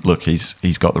 because, look,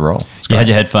 he's got the role. You had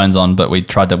your headphones on, but we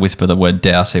tried to whisper the word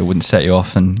Dow so it wouldn't set you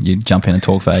off and you'd jump in and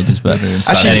talk for ages. But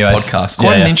actually, anyways, podcast.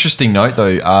 Quite an interesting note,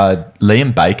 though.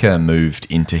 Liam Baker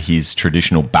moved into his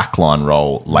traditional backline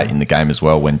role late in the game as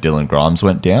well when Dylan Grimes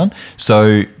went down.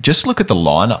 So just look at the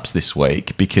lineups this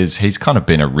week, because he's kind of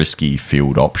been a risky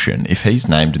field option. If he's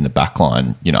named in the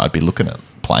backline, I'd be looking at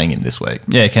playing him this week.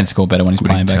 Yeah, he can score better when he's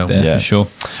playing back there, Yeah. for sure.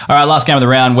 All right, last game of the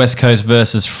round, West Coast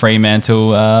versus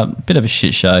Fremantle. Bit of a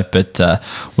shit show, but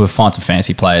we'll find some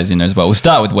fancy players in there as well. We'll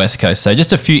start with West Coast. So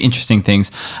just a few interesting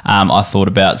things I thought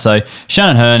about. So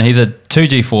Shannon Hearn, he's a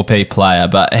 2G4P player,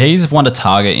 but he's one to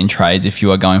target in trades if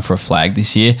you are going for a flag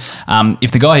this year.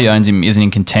 If the guy who owns him isn't in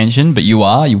contention, but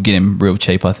you'll get him real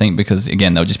cheap, I think, because,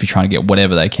 again, they'll just be trying to get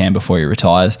whatever they can before he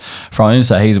retires from him.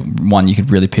 So he's one you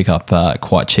could really pick up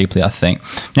quite cheaply, I think.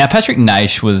 Now, Patrick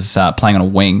Naish was playing on a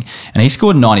wing, and he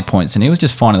scored 90 points, and he was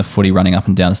just finding the footy running up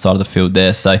and down the side of the field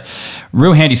there. So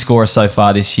real handy scorer so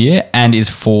far this year, and is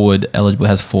forward eligible,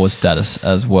 has forward status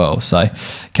as well. So,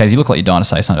 Kaz, you look like you're dying to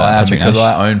say something about Patrick because Naish.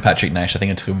 I own Patrick Naish. I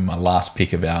think I took him in my last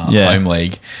pick of our home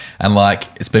league. And,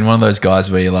 it's been one of those guys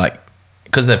where you're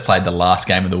because they've played the last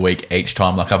game of the week each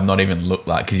time, I've not even looked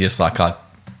because you're just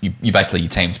you basically, your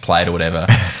team's played or whatever,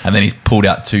 and then he's pulled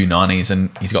out 2 90s and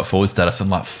he's got forward status. I'm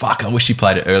like, fuck, I wish he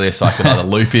played it earlier so I could either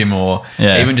loop him or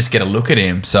even just get a look at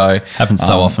him. So happens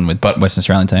so often with Western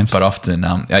Australian teams. But often,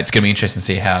 it's going to be interesting to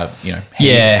see how,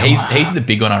 he's the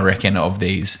big one, I reckon, of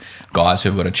these guys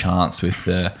who've got a chance with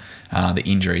the the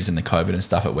injuries and the COVID and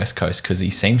stuff at West Coast, because he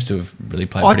seems to have really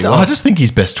played pretty well. I just think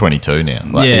he's best 22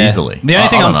 now, easily. The only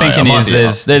thing I I'm don't know, thinking I might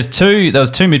is be there was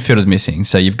two midfielders missing.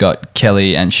 So you've got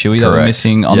Kelly and Shuey that were Correct.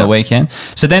 missing on the Yep. weekend.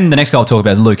 So then the next guy I'll talk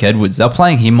about is Luke Edwards. They're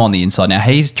playing him on the inside. Now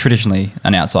he's traditionally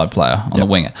an outside player on the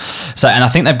winger. So, and I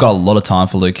think they've got a lot of time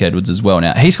for Luke Edwards as well.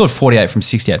 Now he scored 48 from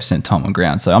 68% time on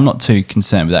ground. So I'm not too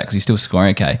concerned with that because he's still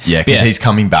scoring okay. Yeah, because he's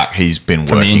coming back. He's been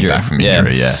From the working injury. back from Yeah.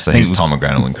 injury, So I think his time on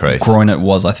ground will increase. groin it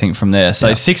was, I think, from there.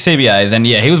 So 6 CBAs, and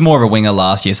he was more of a winger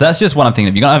last year. So that's just what I'm thinking.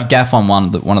 If you're going to have Gaff on one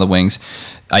of the wings,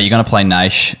 are you going to play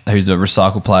Naish, who's a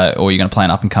recycle player, or are you going to play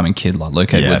an up-and-coming kid like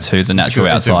Luke Edwards, who's a natural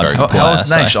It's a outside very How good player? was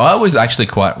Naish? I was actually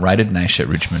quite rated Naish at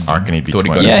Richmond. I reckon he'd be Thought he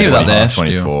 20. got Yeah, he was up there.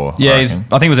 24. Yeah, I I reckon.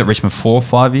 think he was at Richmond 4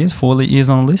 years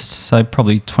on the list. So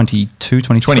probably 22,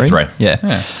 23. 23.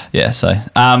 Yeah. So,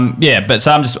 but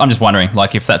so I'm just wondering,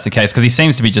 like, if that's the case, because he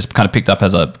seems to be just kind of picked up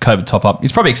as a COVID top-up.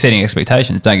 He's probably exceeding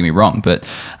expectations, don't get me wrong, but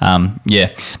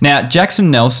Now, Jackson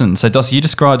Nelson. So, Dossie, you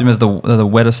described him as the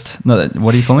wettest. No,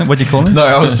 what do you call him? What do you call him?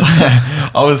 No,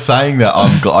 I was saying that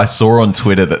I saw on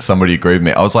Twitter that somebody agreed with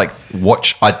me. I was like,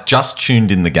 I just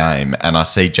tuned in the game and I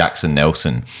see Jackson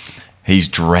Nelson. He's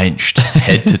drenched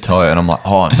head to toe. And I'm like,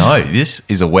 oh no, this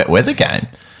is a wet weather game.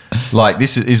 Like,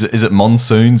 this is it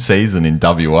monsoon season in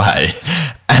WA?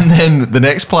 And then the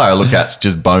next player I look at's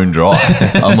just bone dry.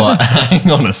 I'm like, hang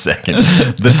on a second.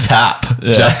 The tap,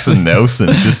 Jackson Nelson,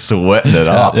 just sweating it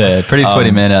up. Yeah, pretty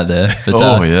sweaty man out there. But,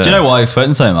 Oh, yeah. Do you know why he was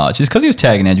sweating so much? It's because he was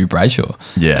tagging Andrew Brayshaw.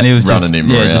 Yeah, and he was running him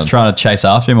just around. trying to chase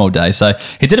after him all day. So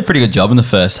he did a pretty good job in the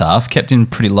first half, kept him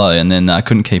pretty low, and then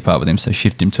couldn't keep up with him, so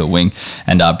shifted him to a wing.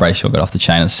 And Brayshaw got off the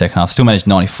chain in the second half. Still managed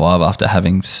 95 after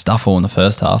having stuff all in the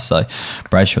first half. So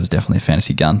Brayshaw was definitely a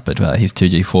fantasy gun, but he's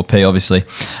 2G4P, obviously.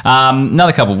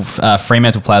 Another couple of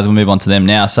Fremantle players, we'll move on to them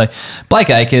now. So Blake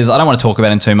Acres, I don't want to talk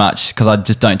about him too much because I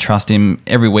just don't trust him.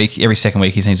 Every second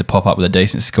week he seems to pop up with a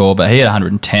decent score, but he had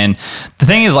 110. The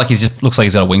thing is, like, he just looks like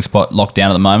he's got a wing spot locked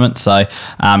down at the moment. So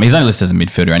he's only listed as a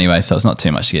midfielder anyway, so it's not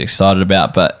too much to get excited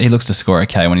about, but he looks to score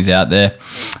okay when he's out there.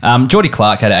 Geordie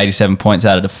Clark had 87 points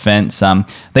out of defence.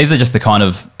 These are just the kind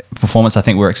of performance I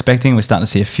think we're expecting. We're starting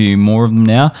to see a few more of them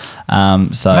now.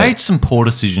 Made some poor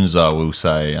decisions, I will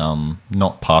say,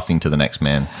 not passing to the next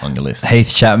man on your list.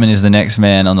 Heath Chapman is the next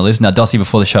man on the list. Now, Dossie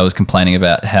before the show was complaining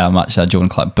about how much Jordan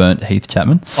Clark burnt Heath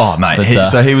Chapman. Oh, mate. But,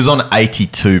 So he was on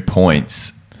 82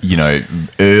 points,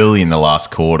 early in the last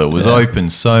quarter. Was open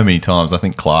so many times. I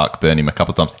think Clark burned him a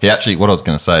couple of times. He actually, what I was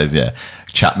going to say is,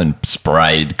 Chapman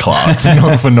sprayed Clark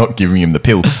for not giving him the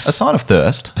pill. A sign of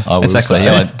thirst, I would Exactly. say.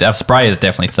 Yeah, spray is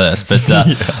definitely thirst.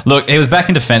 But look, he was back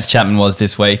in defence. Chapman was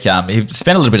this week. He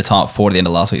spent a little bit of time forward at the end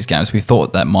of last week's game, so we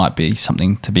thought that might be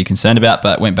something to be concerned about.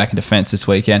 But went back in defence this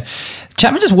weekend.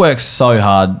 Chapman just works so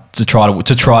hard to try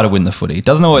to win the footy. He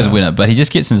doesn't always win it, but he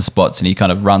just gets into spots and he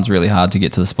kind of runs really hard to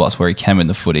get to the spots where he can win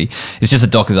the footy. It's just the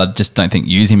Dockers, I just don't think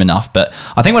use him enough. But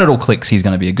I think when it all clicks, he's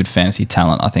going to be a good fantasy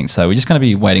talent. I think so. We're just going to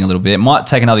be waiting a little bit. It might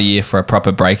take another year for a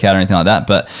proper breakout or anything like that,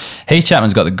 but Heath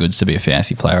Chapman's got the goods to be a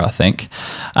fantasy player, I think.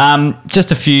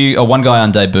 Just one guy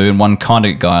on debut and one kind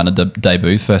of guy on a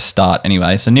debut, first start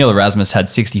anyway. So Neil Erasmus had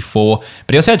 64, but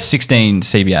he also had 16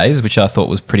 CBAs, which I thought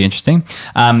was pretty interesting.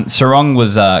 Sarong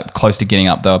was close to getting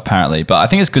up though, apparently, but I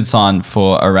think it's a good sign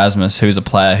for Erasmus, who's a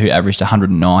player who averaged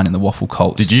 109 in the Waffle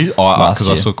Colts. Did you? Because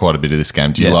I year. saw quite a bit of this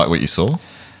game. Do you Yeah. like what you saw?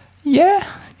 Yeah,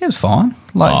 it was fine.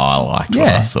 Like, I liked what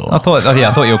I saw. I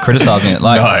thought you were criticising it.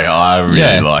 Like, No, I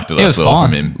really liked what I was saw fine.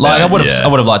 from him. Like, Yeah, I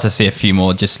would have liked to see a few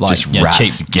more, just Rats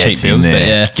cheap gets pills, in there, but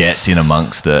yeah. gets in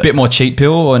amongst it. A bit more cheat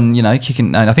pill and kicking.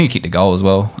 And I think he kicked a goal as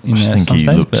well. I just think he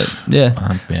looked-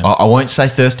 I won't say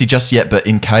thirsty just yet, but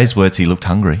in Kay's words, he looked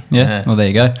hungry. Yeah. Well, there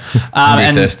you go. Very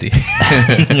and thirsty.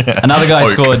 another guy Oak.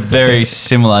 scored very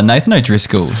similar. Nathan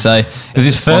O'Driscoll. So it was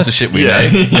his first. Sponsorship we Yeah,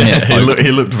 need. Yeah.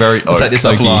 he looked very. I'll take this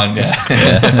Oaky. offline. Yeah.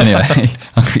 Yeah, anyway,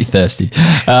 hungry, thirsty.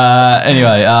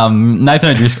 Nathan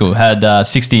O'Driscoll had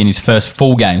 60 in his first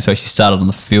full game, so he actually started on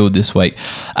the field this week.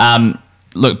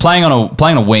 Look, playing on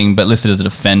a wing, but listed as a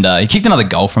defender. He kicked another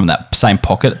goal from that same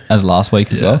pocket as last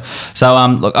week as well. So,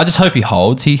 look, I just hope he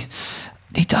holds. He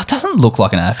doesn't look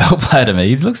like an AFL player to me.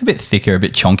 He looks a bit thicker, a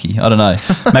bit chonky. I don't know.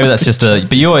 Maybe that's just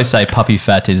but you always say puppy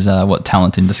fat is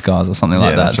talent in disguise or something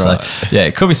like that. that's right. So, yeah,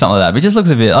 it could be something like that. But it just looks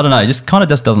a bit, I don't know, it just kind of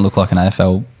just doesn't look like an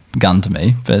AFL gun to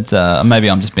me, but maybe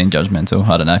I'm just being judgmental.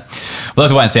 I don't know. We'll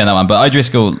have to wait and see on that one. But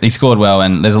O'Driscoll, he scored well,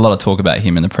 and there's a lot of talk about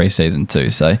him in the preseason too.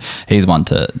 So he's one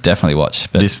to definitely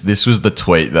watch. But This was the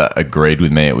tweet that agreed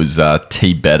with me. It was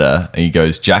T Better. He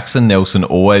goes, Jackson Nelson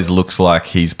always looks like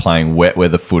he's playing wet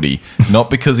weather footy. Not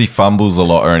because he fumbles a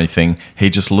lot or anything. He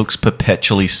just looks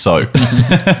perpetually soaked.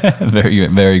 very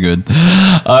good, very good.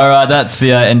 All right, that's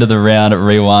the end of the round at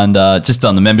Rewind. Just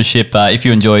on the membership, if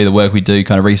you enjoy the work we do,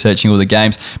 kind of researching all the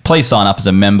games, please sign up as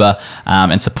a member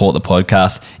and support the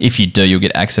podcast. If you do, you'll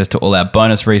get access to all our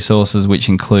bonus resources, which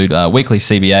include weekly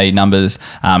CBA numbers,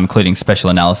 including special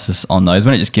analysis on those.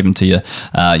 We don't just give them to you,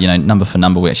 number for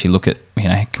number. We actually look at,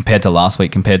 compared to last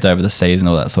week, compared to over the season,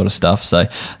 all that sort of stuff. So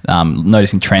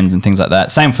noticing trends and things like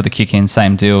that. Same for the kick-in,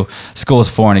 same deal. Scores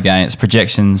for and against,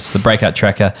 projections, the breakout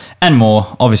tracker, and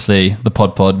more. Obviously, the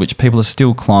pod, which people are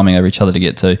still climbing over each other to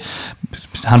get to.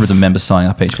 Hundreds of members signing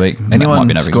up each week.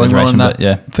 Anyone scoring well in that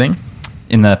thing?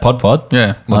 In the pod?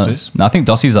 Yeah. What's this? No, I think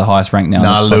Dossie's the highest ranked now.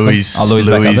 Nah,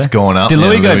 Louis gone up. Did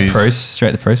Louis Yeah, go Louis- Bruce?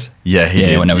 Straight to Bruce? Yeah, he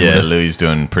did. whenever he Yeah, would've. Louis is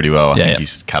doing pretty well. I Yeah, think yeah.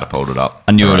 he's catapulted up.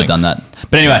 I knew the I would have done ranks. that.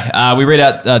 But anyway, we read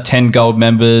out 10 gold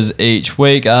members each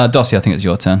week. Dossie, I think it's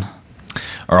your turn.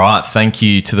 All right, thank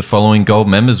you to the following gold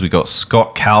members. We got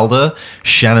Scott Calder,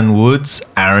 Shannon Woods,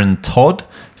 Aaron Todd,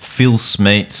 Phil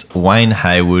Smeets, Wayne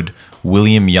Hayward,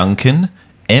 William Youngkin,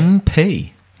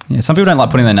 MP. Yeah, some people don't like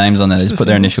putting their names on there. They just put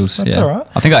their initials. That's yeah. all right.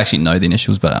 I think I actually know the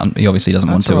initials, but he obviously doesn't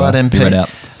want That's to all right, be read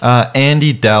out.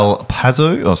 Andy Del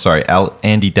Pazzo,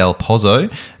 Andy Del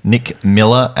Pozzo, Nick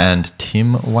Miller, and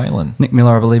Tim Whalen. Nick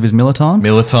Miller, I believe, is Miller time.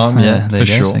 Miller time, yeah, there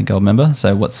for you go. sure. So gold member.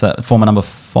 So what's that? Former number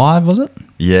 5, was it?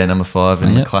 Yeah, number 5 in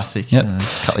Yep. the Classic Yep. a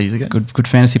couple of years ago. Good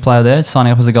fantasy player there,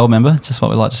 signing up as a gold member. Just what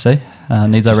we like to see.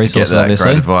 Needs our Just to get resources, that obviously.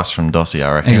 great advice from Dossie,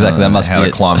 I reckon. Exactly, that on must how be to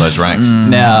it. climb those ranks.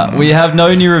 Now, we have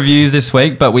no new reviews this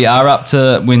week, but we are up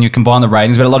to, when you combine the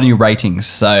ratings, we had a lot of new ratings.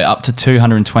 So up to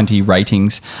 220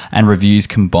 ratings and reviews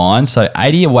combined. So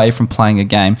 80 away from playing a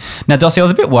game. Now, Dossie, I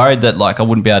was a bit worried that I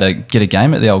wouldn't be able to get a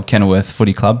game at the old Kenilworth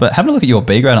Footy Club, but having a look at your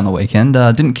B grade on the weekend,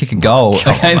 didn't kick a goal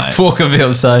Come on, against mate.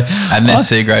 Walkerville. So, And then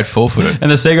C grade forfeited. and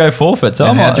the C grade forfeit. So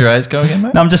And I how'd might, your A's go again,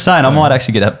 mate? no, I'm just saying, I might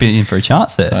actually get up in for a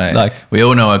chance there. Hey, we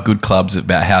all know at good clubs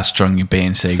about how strong your B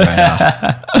and C grade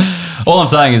are. All I'm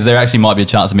saying is there actually might be a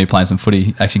chance of me playing some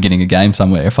footy, actually getting a game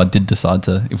somewhere if I did decide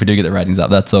to, if we do get the ratings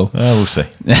up, that's all. We'll see.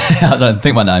 I don't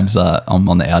think my name's I'm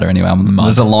on the outer anyway.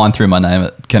 There's a line through my name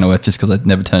at Kenilworth just because I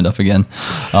never turned up again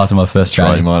after my first Right, you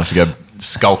training. might have to go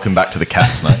skulking back to the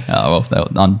Cats, mate. Oh, well,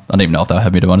 I don't even know if they'll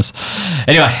have me, to be honest.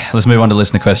 Anyway, let's move on to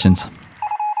listener questions.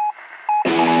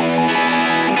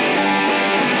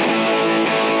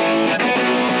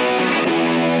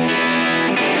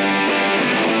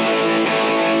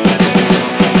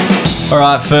 All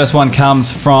right, first one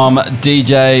comes from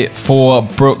DJ for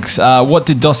Brooks. What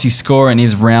did Dossie score in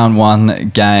his round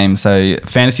 1 game? So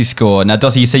fantasy score. Now,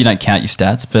 Dossie, you said you don't count your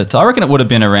stats, but I reckon it would have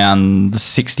been around the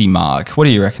 60 mark. What do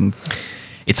you reckon?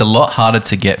 It's a lot harder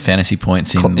to get fantasy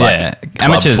points in club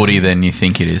amateurs footy than you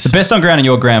think it is. The best on ground in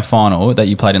your grand final that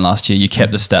you played in last year, you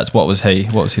kept the stats. What was he?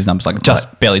 What was his numbers? Like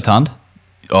just barely tonned?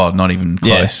 Oh, not even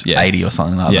close. Yeah. 80 or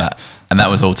something like Yeah. that. And that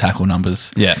was all tackle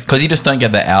numbers. Yeah. Because you just don't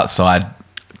get the outside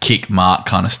kick mark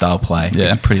kind of style play.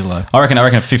 Yeah. It's pretty low. I reckon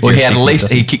 50 Well, or he had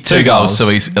 60. he kicked 2 goals, so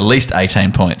he's at least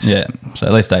 18 points. Yeah, so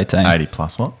at least 18. 80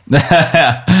 plus what?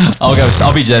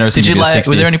 I'll be generous. Did and you give lay? 60.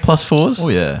 Was there any plus 4s? Oh,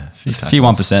 yeah. A few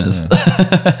 1%ers.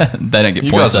 They don't get You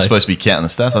points. guys were though. supposed to be counting the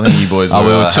stats. I think you boys were. Oh, we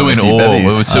were too having in a few awe.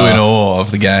 bevies. We were too in awe of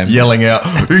the game. Yelling out,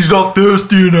 he's not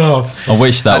thirsty enough. I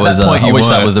wish that At was. that point I you wish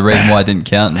that weren't. was the reason why I didn't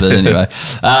count. But anyway,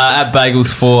 at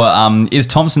Bagels 4, is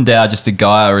Thompson Dow just a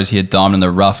guy, or is he a diamond in the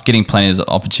rough? Getting plenty of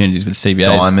opportunities with CBAs.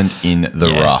 Diamond in the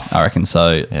Yeah, rough. I reckon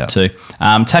so Yeah. too.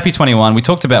 Tappy 21. We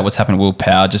talked about what's happened to Will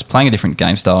Power, just playing a different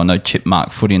game style, no chip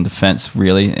mark footy in defence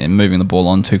really, and moving the ball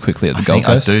on too quickly at the I Gold think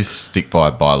I Coast. do stick by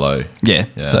low. Yeah,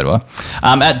 Yeah. so do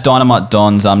I. At Dynamite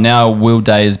Dons, now Will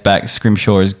Day is back.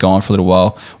 Scrimshaw is gone for a little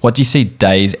while. What do you see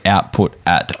Day's output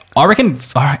at? I reckon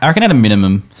at a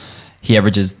minimum, he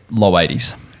averages low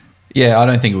 80s. Yeah, I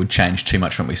don't think it would change too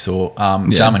much from what we saw.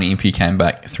 Jarman Impey came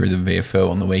back through the VFL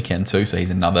on the weekend too, so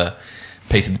he's another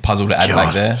piece of the puzzle to add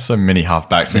back there. So many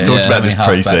halfbacks. We Yeah, talked so about many this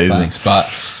halfback pre-season. flanks,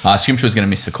 but Scrimshaw was going to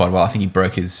miss for quite a while. I think he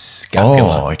broke his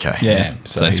scapula. Oh, okay. Yeah.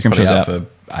 So So he's Scrimshaw's probably out out. for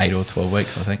 8 or 12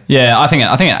 weeks, I think. Yeah, I think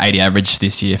an 80 average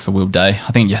this year for Will Day.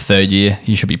 I think your third year,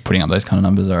 you should be putting up those kind of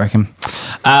numbers, I reckon.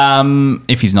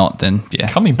 If he's not, then yeah.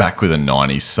 Coming back with a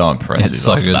 90 is so impressive It's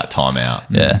so after good. that time out.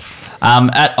 Yeah.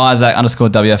 At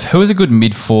Isaac_WF, who is a good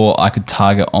mid 4 I could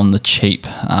target on the cheap?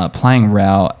 Playing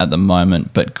Rao at the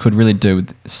moment, but could really do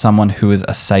with someone who is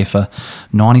a safer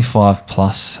 95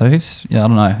 plus. So who's, I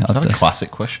don't know. Is that a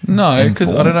classic question? No,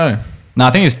 because I don't know. No,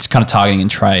 I think it's kind of targeting in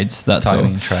trades. That's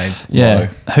Targeting all. trades. Yeah.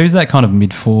 Low. Who's that kind of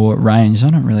mid 4 range?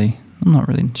 I'm not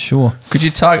really sure. Could you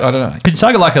target? I don't know. Could you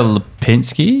target like a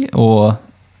Lipinski or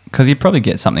because you'd probably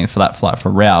get something for that flight for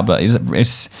Rao, but is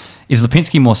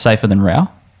Lipinski more safer than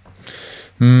Rao?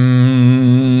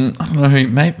 I don't know who.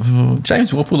 Maybe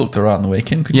James Warple looked alright on the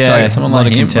weekend. Could you target someone like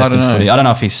him? I don't know. I don't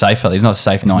know if he's safer. He's not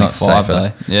safe 95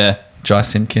 though. Yeah. Jai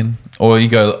Simpkin, or you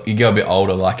go a bit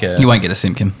older, like a. You won't get a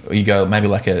Simpkin. Or you go maybe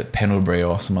like a Pendlebury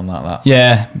or someone like that.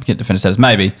 Yeah, get defender status.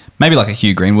 Maybe like a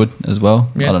Hugh Greenwood as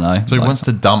well. Yeah. I don't know. So he wants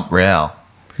to dump Rao.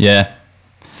 Yeah.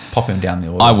 Just pop him down the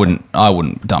order. I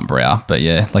wouldn't dump Rao, but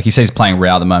yeah, like he says, playing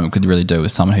Rao at the moment could really do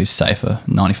with someone who's safer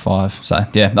 95. So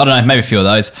yeah, I don't know, maybe a few of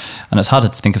those, and it's hard to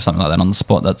think of something like that on the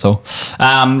spot. That's all.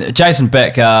 Jason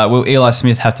Beck, will Eli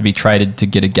Smith have to be traded to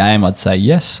get a game? I'd say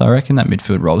yes. I reckon that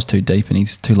midfield role's too deep and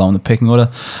he's too low in the pecking order.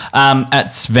 At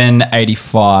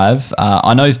Sven85,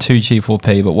 I know he's 2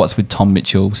 G4P, but what's with Tom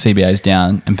Mitchell? CBA's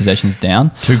down and possessions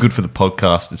down. Too good for the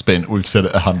podcast. We've said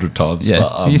it 100 times. Yeah,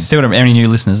 but, you still don't have any new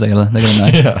listeners. They gotta know.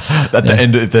 yeah. At the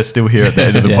end, if they're still here at the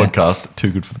end of the Yeah. podcast, too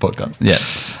good for the podcast.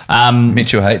 Yeah.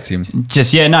 Mitchell hates him.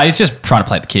 He's just trying to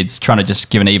play the kids, trying to just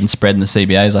give an even spread in the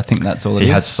CBAs. I think that's all it is.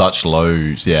 He had such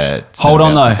lows, Hold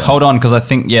on, because I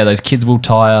think those kids will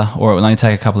tire, or it will only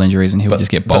take a couple injuries, and he'll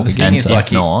just get bulk the again. thing is, So- like,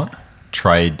 If not,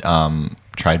 trade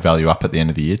value up at the end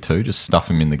of the year too. Just stuff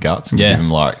him in the guts and Yeah. give him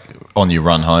like on your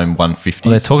run home 150.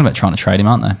 well, they're talking about trying to trade him,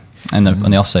 aren't they? And on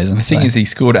the off season. The thing is, he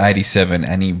scored 87,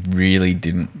 and he really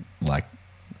didn't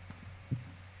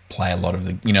play a lot of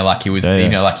the. Like he was.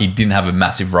 Like he didn't have a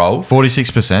massive role.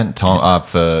 46%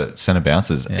 for centre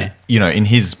bounces. Yeah. In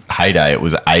his heyday, it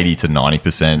was 80 to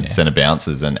 90% centre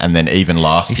bounces, and then even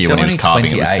last He's year still when he was only carving,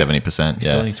 it was 28. 70%. He's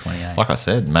still only 28. Like I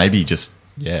said, maybe just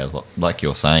like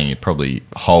you're saying, you'd probably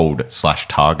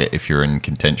hold/target if you're in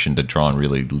contention to try and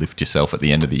really lift yourself at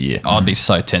the end of the year. I'd be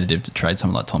so tentative to trade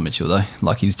someone like Tom Mitchell, though.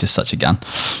 Like, he's just such a gun.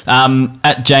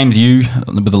 At James U,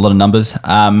 with a lot of numbers,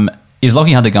 is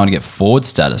Lockie Hunter going to get forward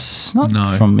status? Not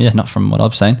from what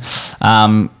I've seen.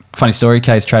 Funny story,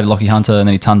 Kay's traded Lockie Hunter and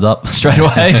then he tons up straight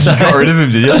away. So. Got rid of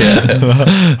him, did you?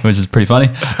 Yeah. Which is pretty funny.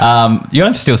 You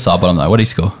don't steal side bottom, though. What did he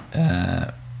score?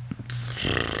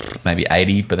 Maybe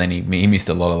 80, but then he missed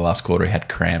a lot of the last quarter. He had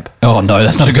cramp. Oh, no,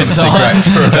 that's not a good sign.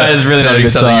 That is really not a good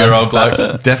sign. 30-something-year-old bloke.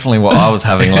 That's definitely what I was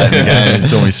having late in the game. You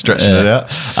saw me stretching it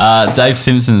out. Dave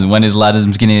Simpson, when is Ladders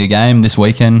getting a game this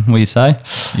weekend, will you say?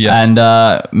 Yeah. And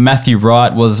Matthew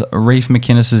Wright, was Reef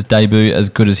McInnes's debut as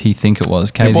good as he think it was?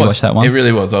 Kay, you watch that one? It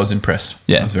really was. I was impressed.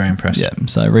 Yeah. I was very impressed. Yeah,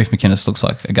 so Reef McInnes looks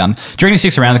like a gun. Do you reckon he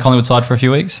sticks around the Collingwood side for a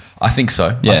few weeks? I think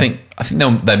so. Yeah. I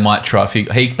think they might try. He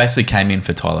basically came in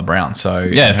for Tyler Brown, so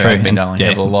Yeah, who true. had been done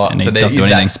Yeah, a lot. and So he there doesn't is do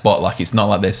that anything. spot. Like it's not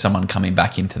like there's someone coming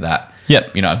back into that.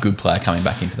 Yep. A good player coming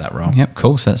back into that role. Yep,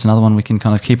 cool. So that's another one we can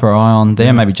kind of keep our eye on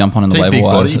there. Maybe jump on in the waiver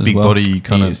wires as big well. body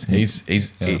kind He of. is.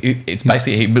 It's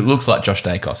basically he looks like Josh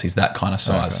Dacos. He's that kind of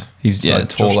size. He's So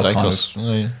taller, kind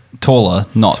of taller,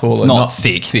 not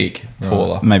thick. thick,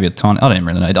 taller. Maybe a tiny. I don't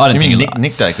really know. I don't You think mean he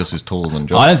Nick Dacos is taller than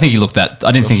Josh? I don't think he looked that.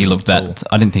 I didn't think he Josh looked is that.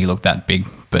 I didn't think he looked that big.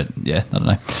 But yeah, I don't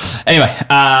know. Anyway,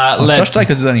 Josh Dacos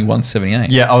is only 178.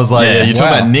 Yeah, I was like, Yeah. you're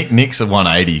talking Wow. about Nick's at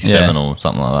 187 Yeah. or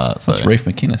something like that. So. That's Reef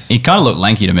McInnes. he kind of looked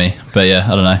lanky to me. But yeah,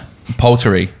 I don't know.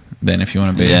 Poultry. Then, if you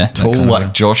want to be Yeah. that Tall kind of like a-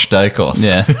 Josh Dacos.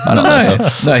 Yeah, I don't know.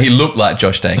 No, he looked like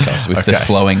Josh Dacos with the Okay.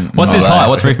 flowing. What's his mullet. height?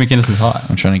 What's Reef McInnes' height?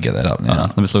 I'm trying to get that up now.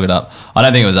 Let me just look it up. I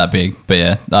don't think it was that big, but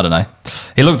yeah, I don't know.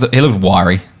 He looked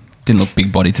wiry. Didn't look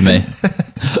big body to me.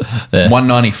 Yeah.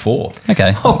 194.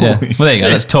 Okay. Yeah. Well, there you go.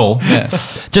 That's tall. Yeah.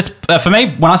 Just for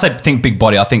me, when I say think big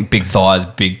body, I think big thighs,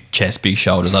 big chest, big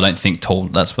shoulders. I don't think tall.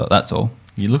 That's all.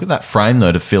 You look at that frame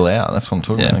though to fill out. That's what I'm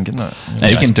talking Yeah. about. I'm getting that. You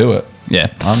Anyways. can do it. Yeah.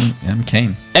 I'm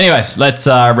keen. Anyways, let's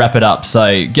wrap it up.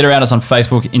 So get around us on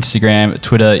Facebook, Instagram,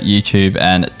 Twitter, YouTube,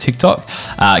 and TikTok.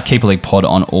 Keeper League Pod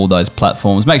on all those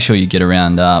platforms. Make sure you get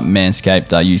around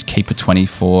Manscaped. Use Keeper20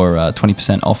 for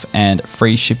 20% off and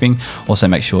free shipping. Also,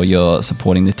 make sure you're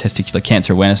supporting the Testicular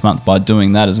Cancer Awareness Month by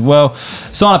doing that as well.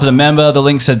 Sign up as a member. The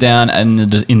links are down in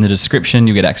the description.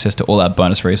 You'll get access to all our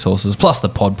bonus resources, plus the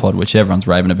Pod, which everyone's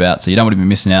raving about. So you don't want to be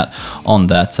missing out on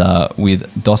that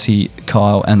with Dossie,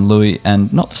 Kyle, and Louis.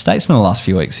 And not the Statesman the last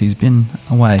few weeks. He's been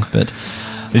away. But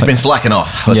He's been slacking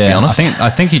off, let's be honest. I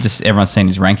think everyone's seen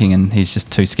his ranking and he's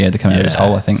just too scared to come out of his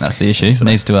hole. I think that's the issue.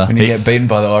 Needs to when you get beaten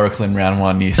by the Oracle in round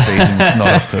 1, your season's not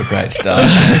off to a great start.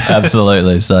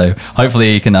 Absolutely. So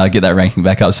hopefully he can get that ranking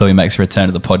back up so he makes a return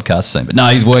to the podcast soon. But no,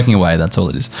 he's working away. That's all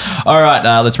it is. All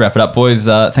right, let's wrap it up, boys.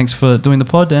 Thanks for doing the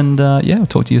pod, and we'll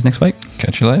talk to you next week.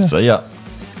 Catch you later. See ya.